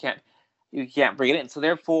 You can't bring it in. So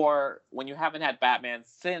therefore, when you haven't had Batman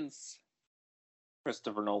since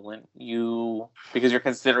Christopher Nolan, because you're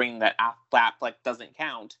considering that Affleck doesn't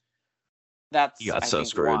count. That's I think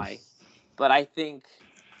screwed. Why. But I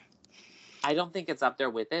don't think it's up there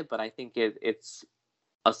with it. But I think it's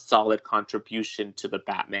a solid contribution to the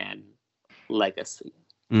Batman legacy.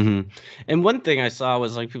 Mm-hmm. And one thing I saw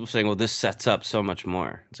was like people saying, "Well, this sets up so much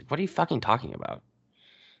more." It's like, what are you fucking talking about?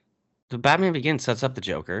 the Batman Begins sets up the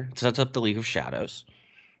Joker, sets up the League of Shadows.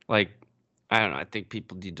 Like, I don't know. I think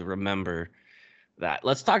people need to remember that.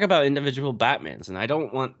 Let's talk about individual Batmans. And I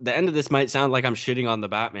don't want the end of this might sound like I'm shitting on the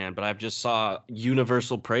Batman, but I've just saw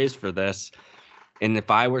universal praise for this. And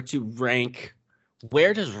if I were to rank,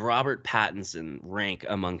 where does Robert Pattinson rank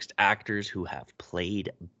amongst actors who have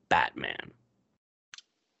played Batman?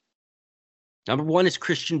 Number 1 is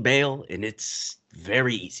Christian Bale, and it's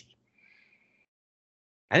very easy.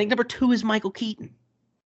 I think number 2 is Michael Keaton.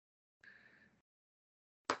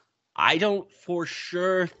 I don't for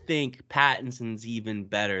sure think Pattinson's even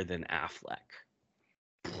better than Affleck.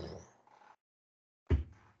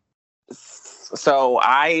 So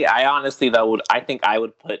I honestly though I think I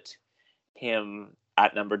would put him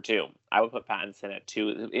at number 2. I would put Pattinson at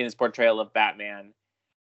 2 in his portrayal of Batman.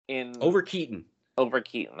 Over Keaton,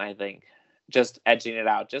 I think, just edging it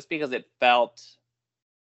out, just because it felt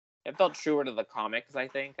truer to the comics. I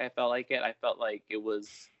think I felt like it was.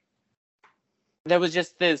 There was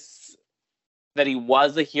just this that he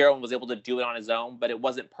was a hero and was able to do it on his own, but it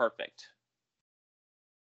wasn't perfect.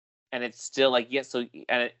 And it's still like, yes, so,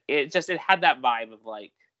 and it had that vibe of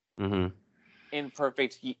like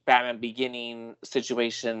imperfect Batman beginning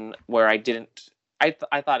situation where I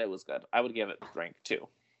thought it was good. I would give it rank 2.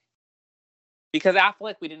 Because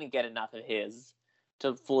Affleck, we didn't get enough of his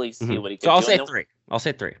to fully see what he could do. So I'll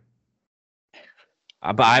say 3.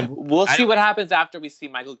 But we'll see what happens after we see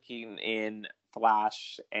Michael Keaton in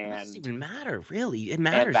Flash and. It doesn't even matter, really. It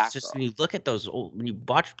matters just when you look at when you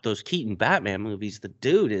watch those Keaton Batman movies, the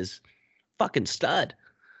dude is fucking stud.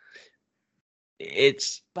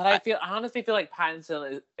 But I honestly feel like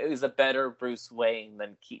Pattinson is a better Bruce Wayne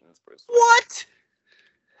than Keaton's Bruce Wayne. What?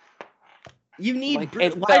 You need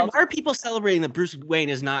why are people celebrating that Bruce Wayne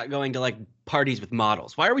is not going to like parties with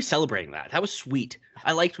models? Why are we celebrating that? That was sweet.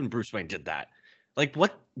 I liked when Bruce Wayne did that. Like,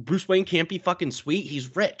 what? Bruce Wayne can't be fucking sweet.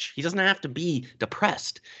 He's rich. He doesn't have to be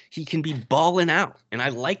depressed. He can be balling out, and I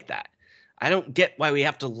like that. I don't get why we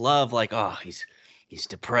have to love like, oh, he's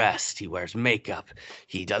depressed. He wears makeup.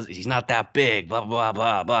 He's not that big. Blah blah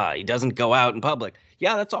blah blah. He doesn't go out in public.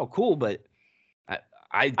 Yeah, that's all cool, but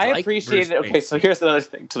I like appreciate it. Okay, so here's another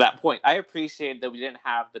thing to that point. I appreciate that we didn't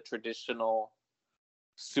have the traditional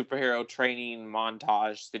superhero training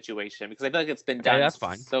montage situation because I feel like it's been done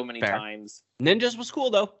so many times. Ninjas was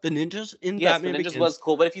cool though. The ninjas in Batman Begins was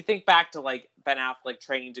cool. But if you think back to like Ben Affleck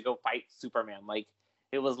training to go fight Superman, like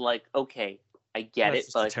it was like, okay, I get it.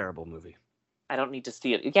 But a terrible movie. I don't need to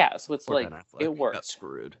see it. Yeah, so it's like it worked. Got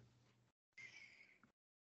screwed.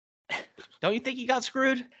 Don't you think he got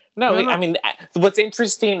screwed? No, I mean, what's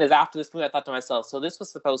interesting is after this movie, I thought to myself, so this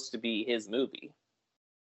was supposed to be his movie.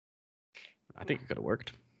 I think it could have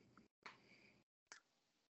worked.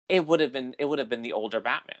 It would have been the older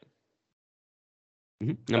Batman.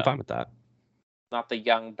 I'm fine with that. Not the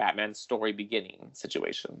young Batman story beginning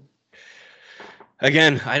situation.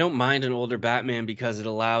 Again, I don't mind an older Batman because it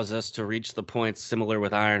allows us to reach the points similar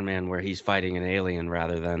with Iron Man where he's fighting an alien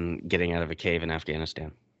rather than getting out of a cave in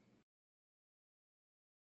Afghanistan.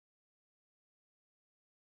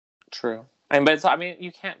 True.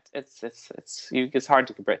 You can't. It's hard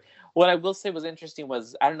to compare. What I will say was interesting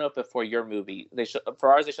was I don't know if before your movie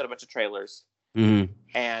for ours they showed a bunch of trailers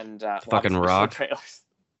and fucking rock trailers,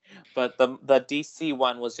 but the DC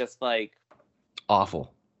one was just like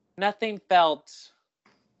awful. Nothing felt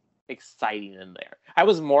exciting in there. I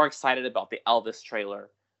was more excited about the Elvis trailer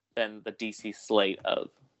than the DC slate of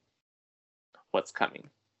what's coming.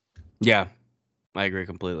 Yeah, I agree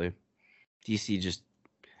completely. DC just.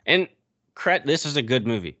 And this is a good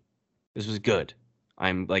movie. This was good.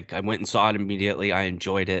 I went and saw it immediately. I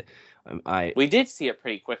enjoyed it. We did see it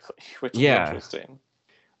pretty quickly, which is interesting.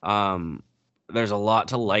 There's a lot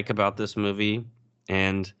to like about this movie,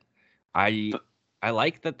 and I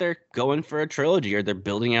like that they're going for a trilogy or they're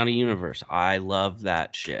building out a universe. I love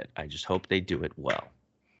that shit. I just hope they do it well.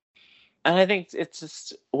 And I think it's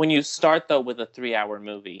just when you start though with a 3-hour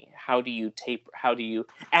movie,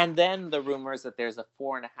 and then the rumors that there's a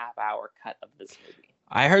 4.5-hour cut of this movie.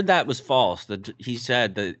 I heard that was false. That he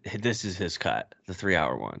said that this is his cut, the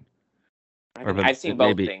 3-hour one. I've seen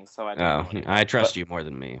both things, so I don't know. I trust you more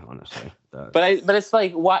than me, honestly. But it's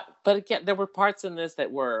like what? But again, there were parts in this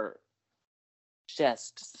that were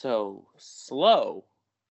just so slow.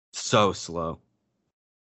 So slow.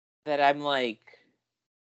 That I'm like.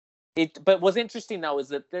 But what's interesting though is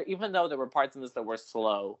that even though there were parts in this that were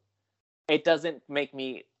slow, it doesn't make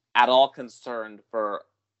me at all concerned for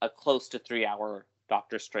a close to 3-hour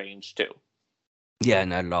Doctor Strange 2. Yeah,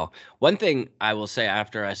 not at all. One thing I will say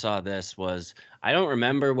after I saw this was I don't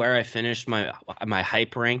remember where I finished my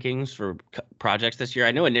hype rankings for projects this year.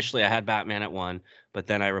 I know initially I had Batman at 1, but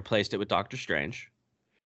then I replaced it with Doctor Strange.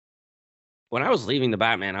 When I was leaving the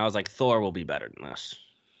Batman, I was like, Thor will be better than this.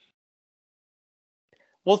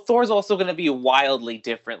 Well, Thor's also going to be wildly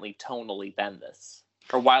differently tonally than this.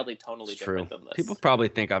 Or wildly tonally different than this. People probably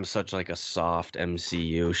think I'm such like a soft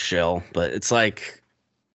MCU shill, but it's like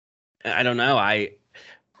I don't know.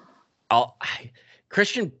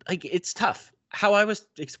 Christian, like, it's tough. How I was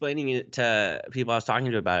explaining it to people I was talking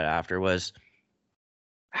to about it after was,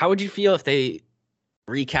 how would you feel if they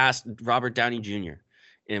recast Robert Downey Jr.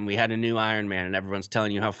 and we had a new Iron Man and everyone's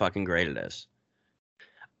telling you how fucking great it is?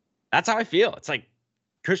 That's how I feel. It's like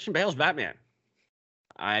Christian Bale's Batman.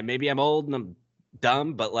 Maybe I'm old and I'm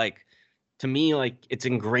dumb, but like, to me, like, it's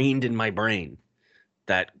ingrained in my brain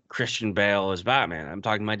that Christian Bale is Batman. I'm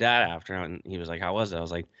talking to my dad after, and he was like, "How was it?" I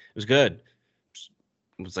was like, "It was good."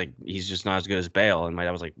 It was like, he's just not as good as Bale, and my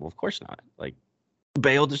dad was like, "Well, of course not. Like,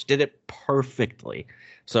 Bale just did it perfectly."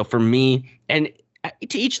 So for me, and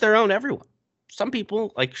to each their own. Everyone. Some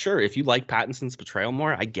people, like, sure, if you like Pattinson's portrayal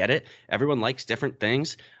more, I get it. Everyone likes different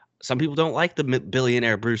things. Some people don't like the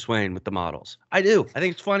billionaire Bruce Wayne with the models. I do. I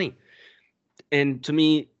think it's funny. And to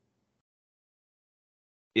me,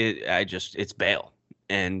 it's Bale.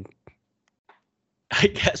 And I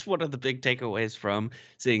guess one of the big takeaways from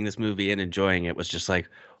seeing this movie and enjoying it was just like,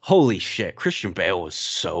 holy shit, Christian Bale was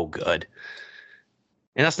so good.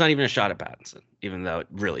 And that's not even a shot at Pattinson, even though it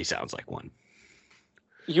really sounds like one.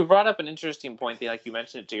 You brought up an interesting point. Like, you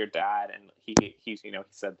mentioned it to your dad, and he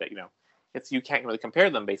said that, you can't really compare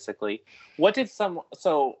them, basically.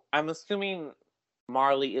 So I'm assuming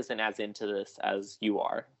Marley isn't as into this as you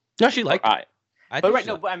are. No, she liked it. But right,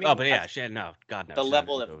 no, but I mean, God knows. The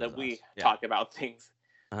level that we talk about things.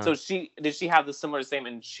 Uh-huh. So did she have the similar same,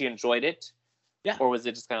 and she enjoyed it? Yeah. Or was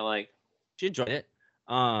it just kind of like? She enjoyed it.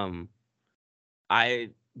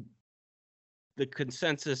 The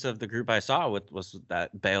consensus of the group I saw was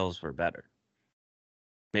that Bale's were better.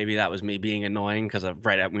 Maybe that was me being annoying because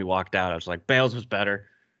right after we walked out, I was like, Bale's was better.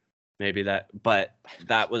 Maybe but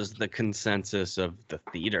that was the consensus of the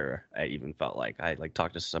theater. I even felt like I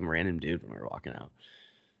talked to some random dude when we were walking out.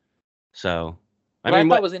 So, I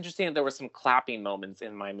thought it was interesting that there were some clapping moments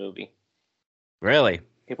in my movie. Really?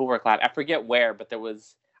 People were clapping. I forget where, but there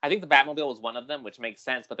was. I think the Batmobile was one of them, which makes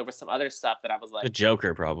sense. But there was some other stuff that I was like, the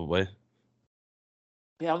Joker, probably.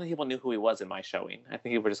 Yeah, I don't think people knew who he was in my showing. I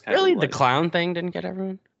think people were just kind of really the clown thing didn't get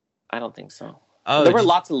everyone. I don't think so. Oh, there were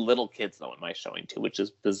lots of little kids though in my showing too, which is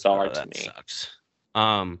bizarre to me. Sucks.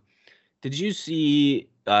 Did you see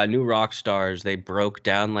New Rockstars? They broke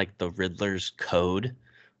down like the Riddler's code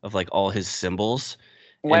of like all his symbols.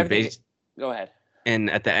 Go ahead. And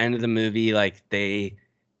at the end of the movie, like they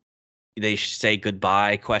say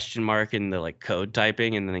goodbye ? In the like code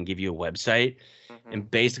typing, and then they give you a website. Mm-hmm. And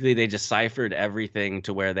basically, they deciphered everything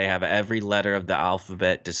to where they have every letter of the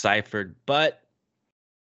alphabet deciphered, but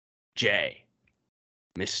J.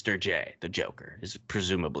 Mr. J, the Joker, is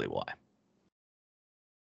presumably why.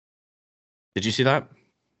 Did you see that?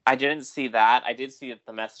 I didn't see that. I did see that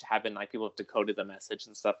the message had been like people have decoded the message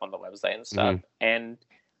and stuff on the website and stuff. Mm-hmm. And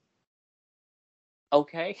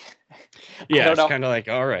okay. Yeah, it's kind of like,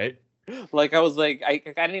 all right. Like, I was like, I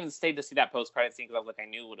didn't even stay to see that post-credit scene because I was like, I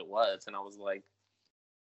knew what it was. And I was like,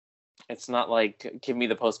 it's not like, give me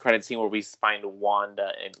the post-credit scene where we find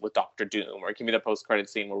Wanda with Doctor Doom, or give me the post-credit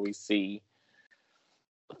scene where we see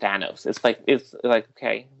Thanos. It's like,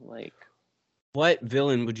 okay, like. What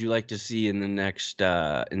villain would you like to see in the next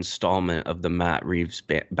installment of the Matt Reeves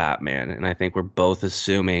Batman? And I think we're both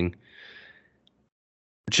assuming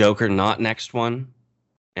Joker, not next one,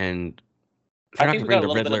 and I think we bring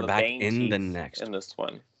the Riddler back in the next. In this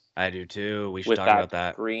one, I do too. We should talk about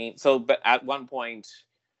that. Green. So, but at one point,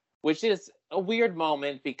 which is a weird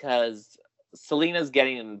moment because Selina's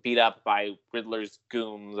getting beat up by Riddler's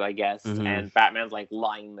goons, I guess, mm-hmm. and Batman's like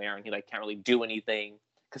lying there, and he like can't really do anything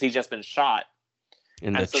because he's just been shot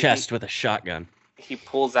in the chest with a shotgun. He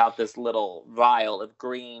pulls out this little vial of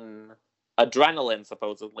green adrenaline,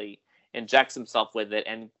 supposedly, injects himself with it,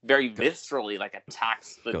 and very viscerally like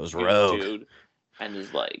attacks the dude, and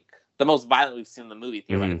is like the most violent we've seen in the movie,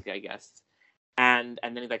 theoretically, mm-hmm. I guess. And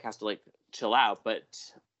then he like has to like chill out, but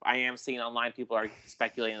I am seeing online people are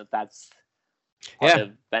speculating that that's part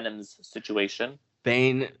of Venom's situation.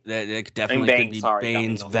 Bane, that definitely could be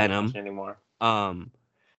Bane's Venom anymore.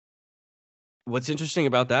 What's interesting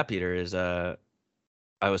about that, Peter, is I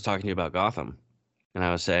was talking to you about Gotham, and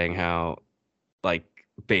I was saying how like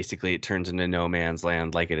basically it turns into no man's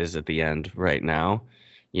land like it is at the end right now.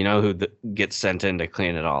 You know who gets sent in to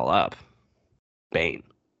clean it all up? Bane.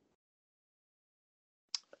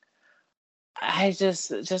 I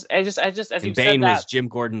just, as you And said Bane was that. Jim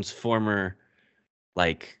Gordon's former,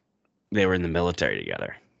 like, they were in the military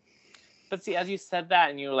together. But see, as you said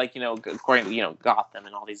that, and you were like, according to, Gotham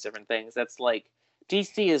and all these different things, that's like,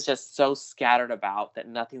 DC is just so scattered about that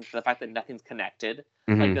the fact that nothing's connected.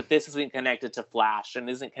 Mm-hmm. Like, that this isn't connected to Flash, and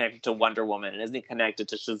isn't connected to Wonder Woman, and isn't connected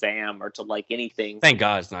to Shazam, or to, like, anything. Thank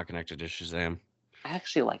God it's not connected to Shazam. I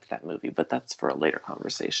actually like that movie, but that's for a later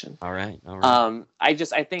conversation. All right.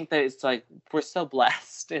 I think that it's like, we're so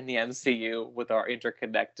blessed in the MCU with our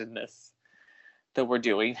interconnectedness that we're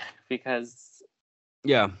doing, because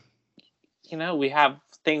yeah, we have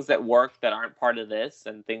things that work that aren't part of this,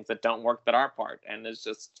 and things that don't work that are part, and it's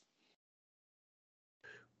just.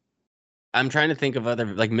 I'm trying to think of other,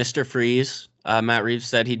 like Mr. Freeze. Matt Reeves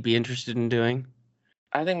said he'd be interested in doing.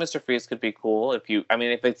 I think Mr. Freeze could be cool if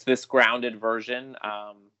it's this grounded version.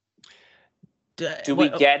 Do we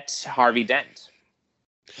get Harvey Dent?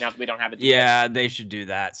 Now that we don't have it. Yeah, they should do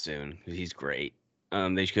that soon. He's great.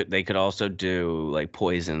 They could also do like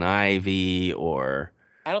Poison Ivy or.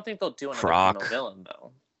 I don't think they'll do another female villain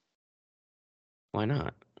though. Why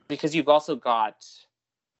not? Because you've also got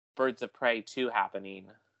Birds of Prey 2 happening.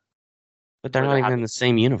 But they're not even in the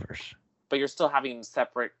same universe. But you're still having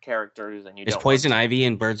separate characters, and Is Poison Ivy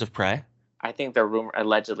in Birds of Prey? I think they're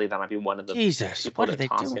allegedly that might be one of the people they're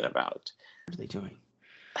talking about. What are they doing?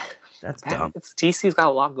 That's dumb. DC's got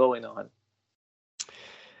a lot going on.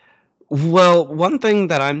 Well, one thing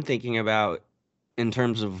that I'm thinking about in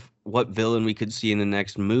terms of what villain we could see in the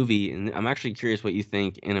next movie, and I'm actually curious what you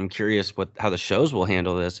think, and I'm curious how the shows will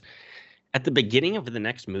handle this. At the beginning of the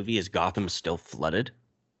next movie, is Gotham still flooded?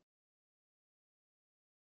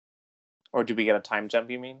 Or do we get a time jump,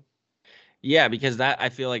 you mean? Yeah, because that, I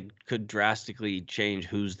feel like, could drastically change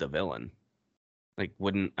who's the villain. Like,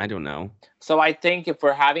 I don't know. So I think if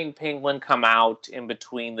we're having Penguin come out in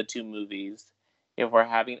between the two movies, if we're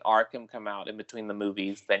having Arkham come out in between the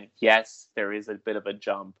movies, then yes, there is a bit of a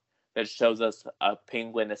jump that shows us a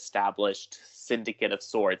Penguin established syndicate of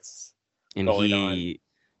sorts. And he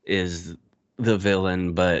is the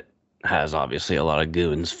villain, but has obviously a lot of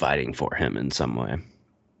goons fighting for him in some way.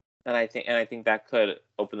 And I think that could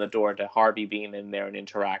open the door to Harvey being in there and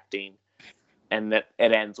interacting, and that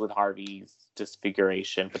it ends with Harvey's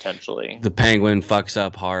disfiguration potentially. The Penguin fucks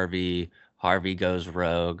up Harvey. Harvey goes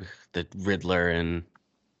rogue. The Riddler and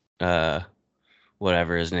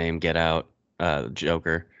whatever his name, Get Out,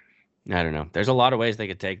 Joker. I don't know. There's a lot of ways they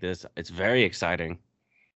could take this. It's very exciting.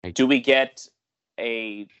 Do we get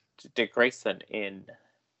a Dick Grayson in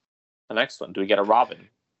the next one? Do we get a Robin?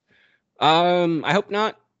 I hope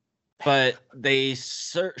not. But they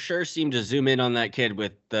sure seem to zoom in on that kid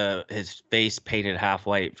with his face painted half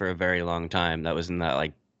white for a very long time. That was in that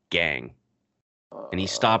like gang, and he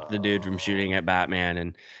stopped the dude from shooting at Batman,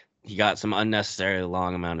 and he got some unnecessarily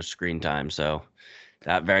long amount of screen time. So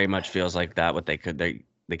that very much feels like that. What they could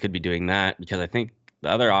be doing that, because I think the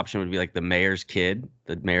other option would be like the mayor's kid,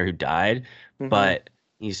 the mayor who died, but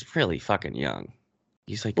he's really fucking young.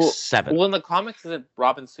 He's like 7. Well, in the comics, isn't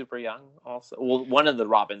Robin super young also? Well, one of the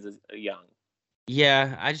Robins is young.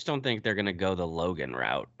 Yeah, I just don't think they're going to go the Logan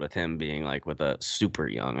route with him being like with a super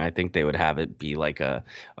young. I think they would have it be like a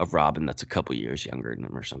Robin that's a couple years younger than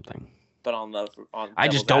him or something. But I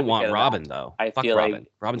just don't want Robin, though. I feel Robin.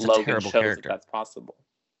 Like Robin's Logan a terrible shows character. That's possible.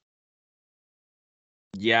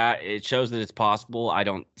 Yeah, it shows that it's possible. I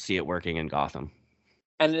don't see it working in Gotham.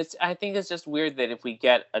 And I think it's just weird that if we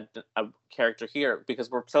get a character here,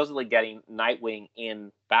 because we're supposedly getting Nightwing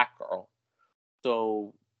in Batgirl.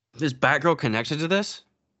 So is Batgirl connected to this?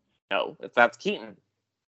 No, that's Keaton.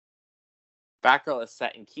 Batgirl is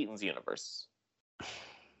set in Keaton's universe.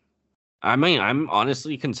 I mean, I'm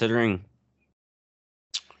honestly considering.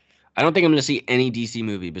 I don't think I'm going to see any DC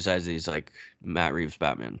movie besides these like Matt Reeves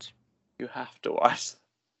Batmans. You have to watch.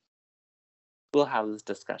 We'll have this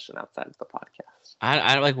discussion outside of the podcast.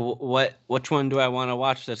 I like which one do I want to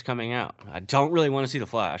watch that's coming out? I don't really want to see The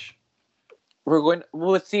Flash.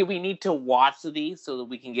 We need to watch these so that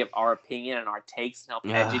we can give our opinion and our takes and help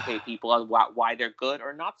educate people on why they're good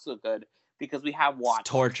or not so good, because we have watched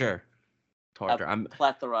torture. A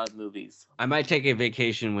plethora of movies. I might take a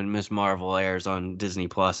vacation when Ms. Marvel airs on Disney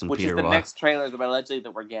Plus and which Peter is the next trailer that allegedly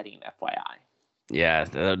that we're getting, FYI.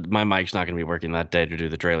 Yeah, my mic's not going to be working that day to do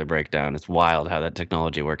the trailer breakdown. It's wild how that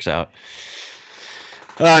technology works out.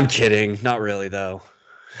 I'm kidding. Not really, though.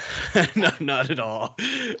 No, not at all.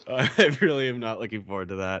 I really am not looking forward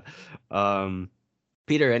to that.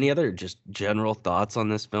 Peter, any other just general thoughts on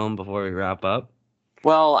this film before we wrap up?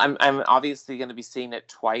 Well, I'm obviously going to be seeing it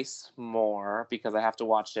twice more because I have to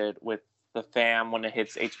watch it with the fam when it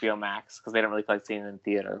hits HBO Max because they don't really like seeing it in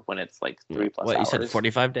theater when it's like 3+ What, you hours. said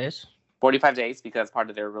 45 days? 45 days because part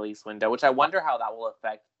of their release window, which I wonder how that will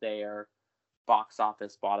affect their box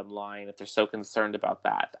office bottom line if they're so concerned about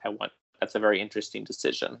that. That's a very interesting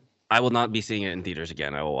decision. I will not be seeing it in theaters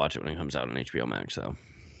again. I will watch it when it comes out on HBO Max. So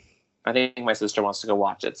I think my sister wants to go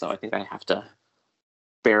watch it, so I think I have to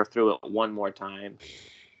bear through it one more time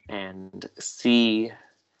and see.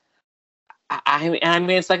 I mean,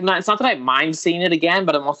 it's like it's not that I mind seeing it again,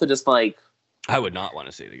 but I'm also just like, I would not want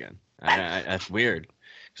to see it again. That's weird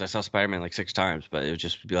because I saw Spider-Man like 6 times, but it would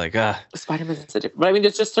just be like, Spider-Man is a different. But I mean,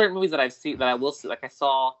 there's just certain movies that I've seen that I will see. Like I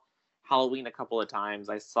saw Halloween a couple of times.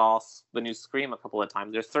 I saw the new Scream a couple of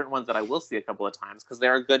times. There's certain ones that I will see a couple of times because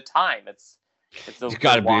they're a good time. It's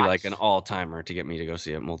got to be like an all-timer to get me to go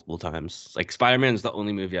see it multiple times. Like Spider-Man is the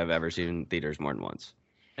only movie I've ever seen in theaters more than once.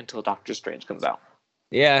 Until Doctor Strange comes out.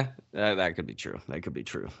 Yeah, that could be true. That could be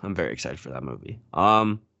true. I'm very excited for that movie.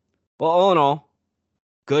 Well, all in all,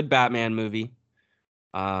 good Batman movie.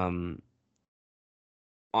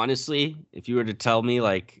 Honestly, if you were to tell me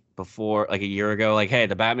like before, like a year ago, like, hey,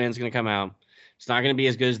 the Batman's gonna come out. It's not gonna be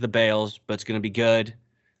as good as the Bales, but it's gonna be good,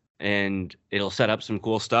 and it'll set up some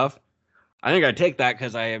cool stuff. I think I'd take that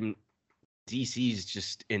because DC's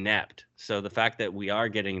just inept. So the fact that we are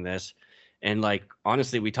getting this, and like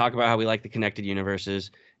honestly, we talk about how we like the connected universes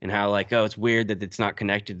and how like, oh, it's weird that it's not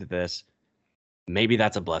connected to this. Maybe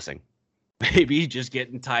that's a blessing. Maybe just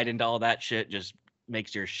getting tied into all that shit just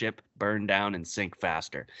makes your ship burn down and sink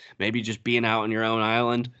faster. Maybe just being out on your own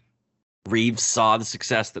island. Reeves saw the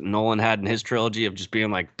success that Nolan had in his trilogy of just being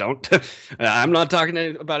like, I'm not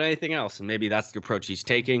talking about anything else. And maybe that's the approach he's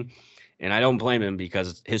taking. And I don't blame him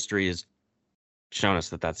because history has shown us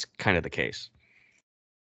that that's kind of the case.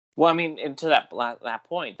 Well, I mean, and to that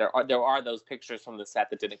point, there are those pictures from the set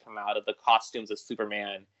that didn't come out of the costumes of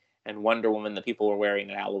Superman and Wonder Woman that people were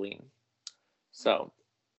wearing at Halloween. So,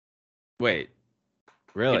 wait,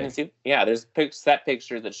 really? Yeah, there's set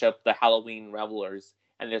pictures that show up the Halloween revelers,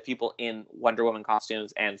 and there's people in Wonder Woman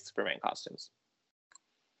costumes and Superman costumes.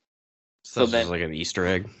 So that's like an Easter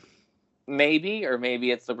egg? Maybe, or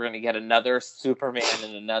maybe it's that we're going to get another Superman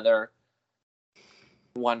and another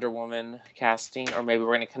Wonder Woman casting, or maybe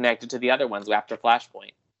we're going to connect it to the other ones after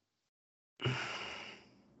Flashpoint.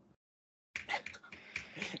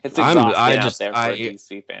 It's exhausting out there for a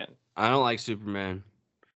DC fan. I don't like Superman.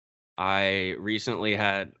 I recently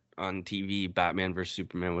had on TV Batman vs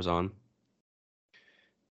Superman was on,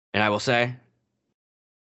 and I will say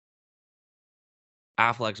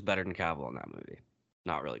Affleck's better than Cavill in that movie.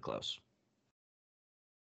 Not really close.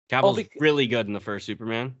 Cavill's really good in the first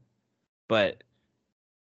Superman, but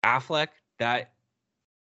Affleck, there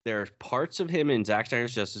are parts of him in Zack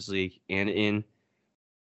Snyder's Justice League and in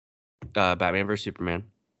Batman vs Superman.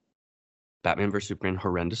 Batman vs Superman,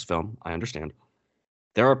 horrendous film. I understand.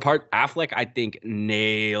 There are Affleck, I think,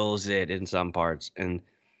 nails it in some parts, and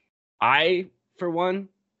I, for one,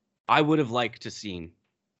 I would have liked to seen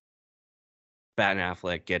Bat and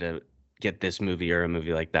Affleck get this movie or a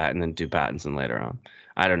movie like that, and then do Pattinson later on.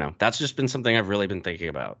 I don't know. That's just been something I've really been thinking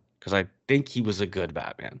about because I think he was a good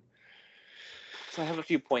Batman. So I have a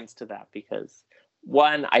few points to that because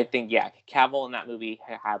one, I think Cavill in that movie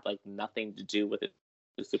had like nothing to do with it.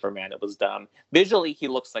 Superman, it was dumb. Visually, he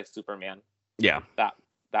looks like Superman. Yeah, that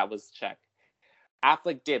was check.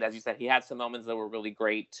 Affleck did, as you said, he had some moments that were really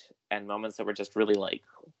great and moments that were just really like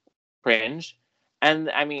cringe.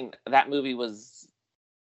 And I mean, that movie was,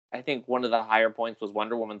 I think, one of the higher points was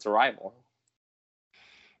Wonder Woman's arrival.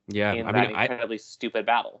 Yeah, in that incredibly stupid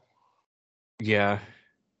battle. Yeah,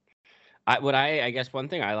 I guess one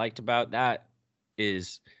thing I liked about that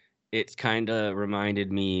is it's kind of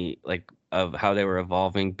reminded me like of how they were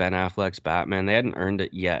evolving Ben Affleck's Batman. They hadn't earned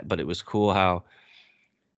it yet, but it was cool how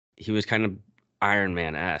he was kind of Iron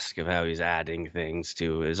Man-esque of how he's adding things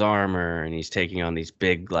to his armor and he's taking on these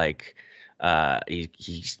big like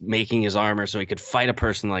he's making his armor so he could fight a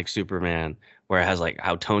person like Superman, where it has like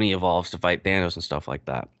how Tony evolves to fight Thanos and stuff like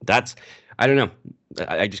that. That's, I don't know.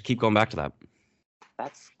 I just keep going back to that.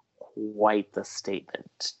 That's quite the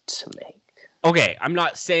statement to make. Okay, I'm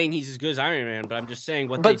not saying he's as good as Iron Man, but I'm just saying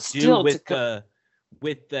what they do with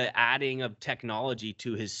the adding of technology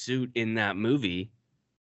to his suit in that movie.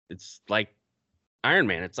 It's like Iron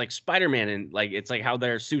Man. It's like Spider-Man, and like it's like how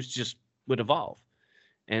their suits just would evolve.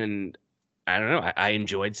 And I don't know. I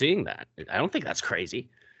enjoyed seeing that. I don't think that's crazy.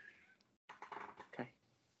 Okay.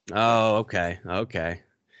 Oh, okay.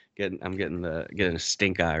 I'm getting a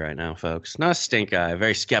stink eye right now, folks. Not a stink eye, a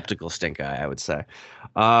very skeptical stink eye, I would say.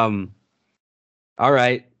 All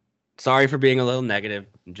right. Sorry for being a little negative.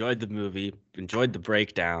 Enjoyed the movie. Enjoyed the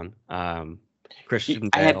breakdown. Christian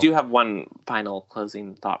Bale. I do have one final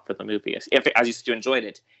closing thought for the movie. If, as you said, you enjoyed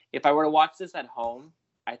it. If I were to watch this at home,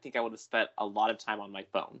 I think I would have spent a lot of time on my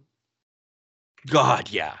phone.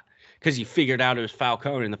 God, yeah. Because you figured out it was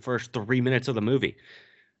Falcone in the first 3 minutes of the movie.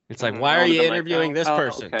 It's like, why are you interviewing this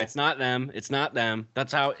person? Okay. It's not them. It's not them.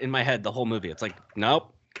 That's how, in my head, the whole movie. It's like,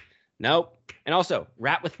 nope. And also,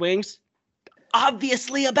 rat with wings,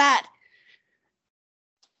 obviously a bat.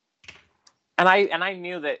 And I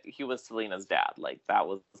knew that he was Selena's dad. Like, that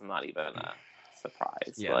was not even a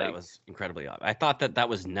surprise. Yeah, that was incredibly odd. I thought that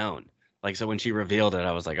was known. Like, so when she revealed it,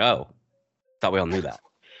 I was like, oh, thought we all knew that.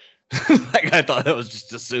 Like, I thought that was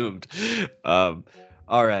just assumed. All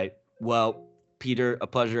right. Well, Peter, a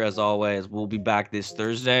pleasure as always. We'll be back this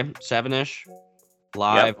Thursday, 7-ish,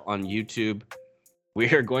 live on YouTube.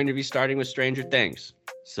 We are going to be starting with Stranger Things.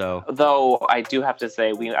 So, though I do have to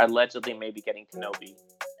say, we allegedly may be getting Kenobi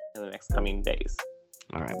in the next coming days.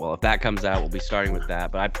 All right. Well, if that comes out, we'll be starting with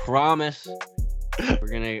that. But I promise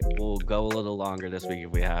we'll go a little longer this week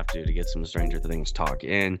if we have to get some Stranger Things talk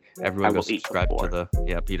in. Everyone go subscribe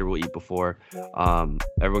to Peter will eat before.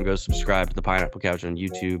 Everyone go subscribe to the Pineapple Couch on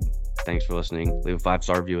YouTube. Thanks for listening. Leave a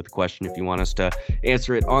 5-star review with a question if you want us to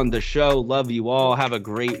answer it on the show. Love you all. Have a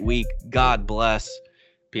great week. God bless.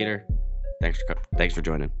 Peter, thanks for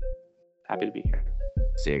joining. Happy to be here.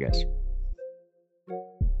 See you guys.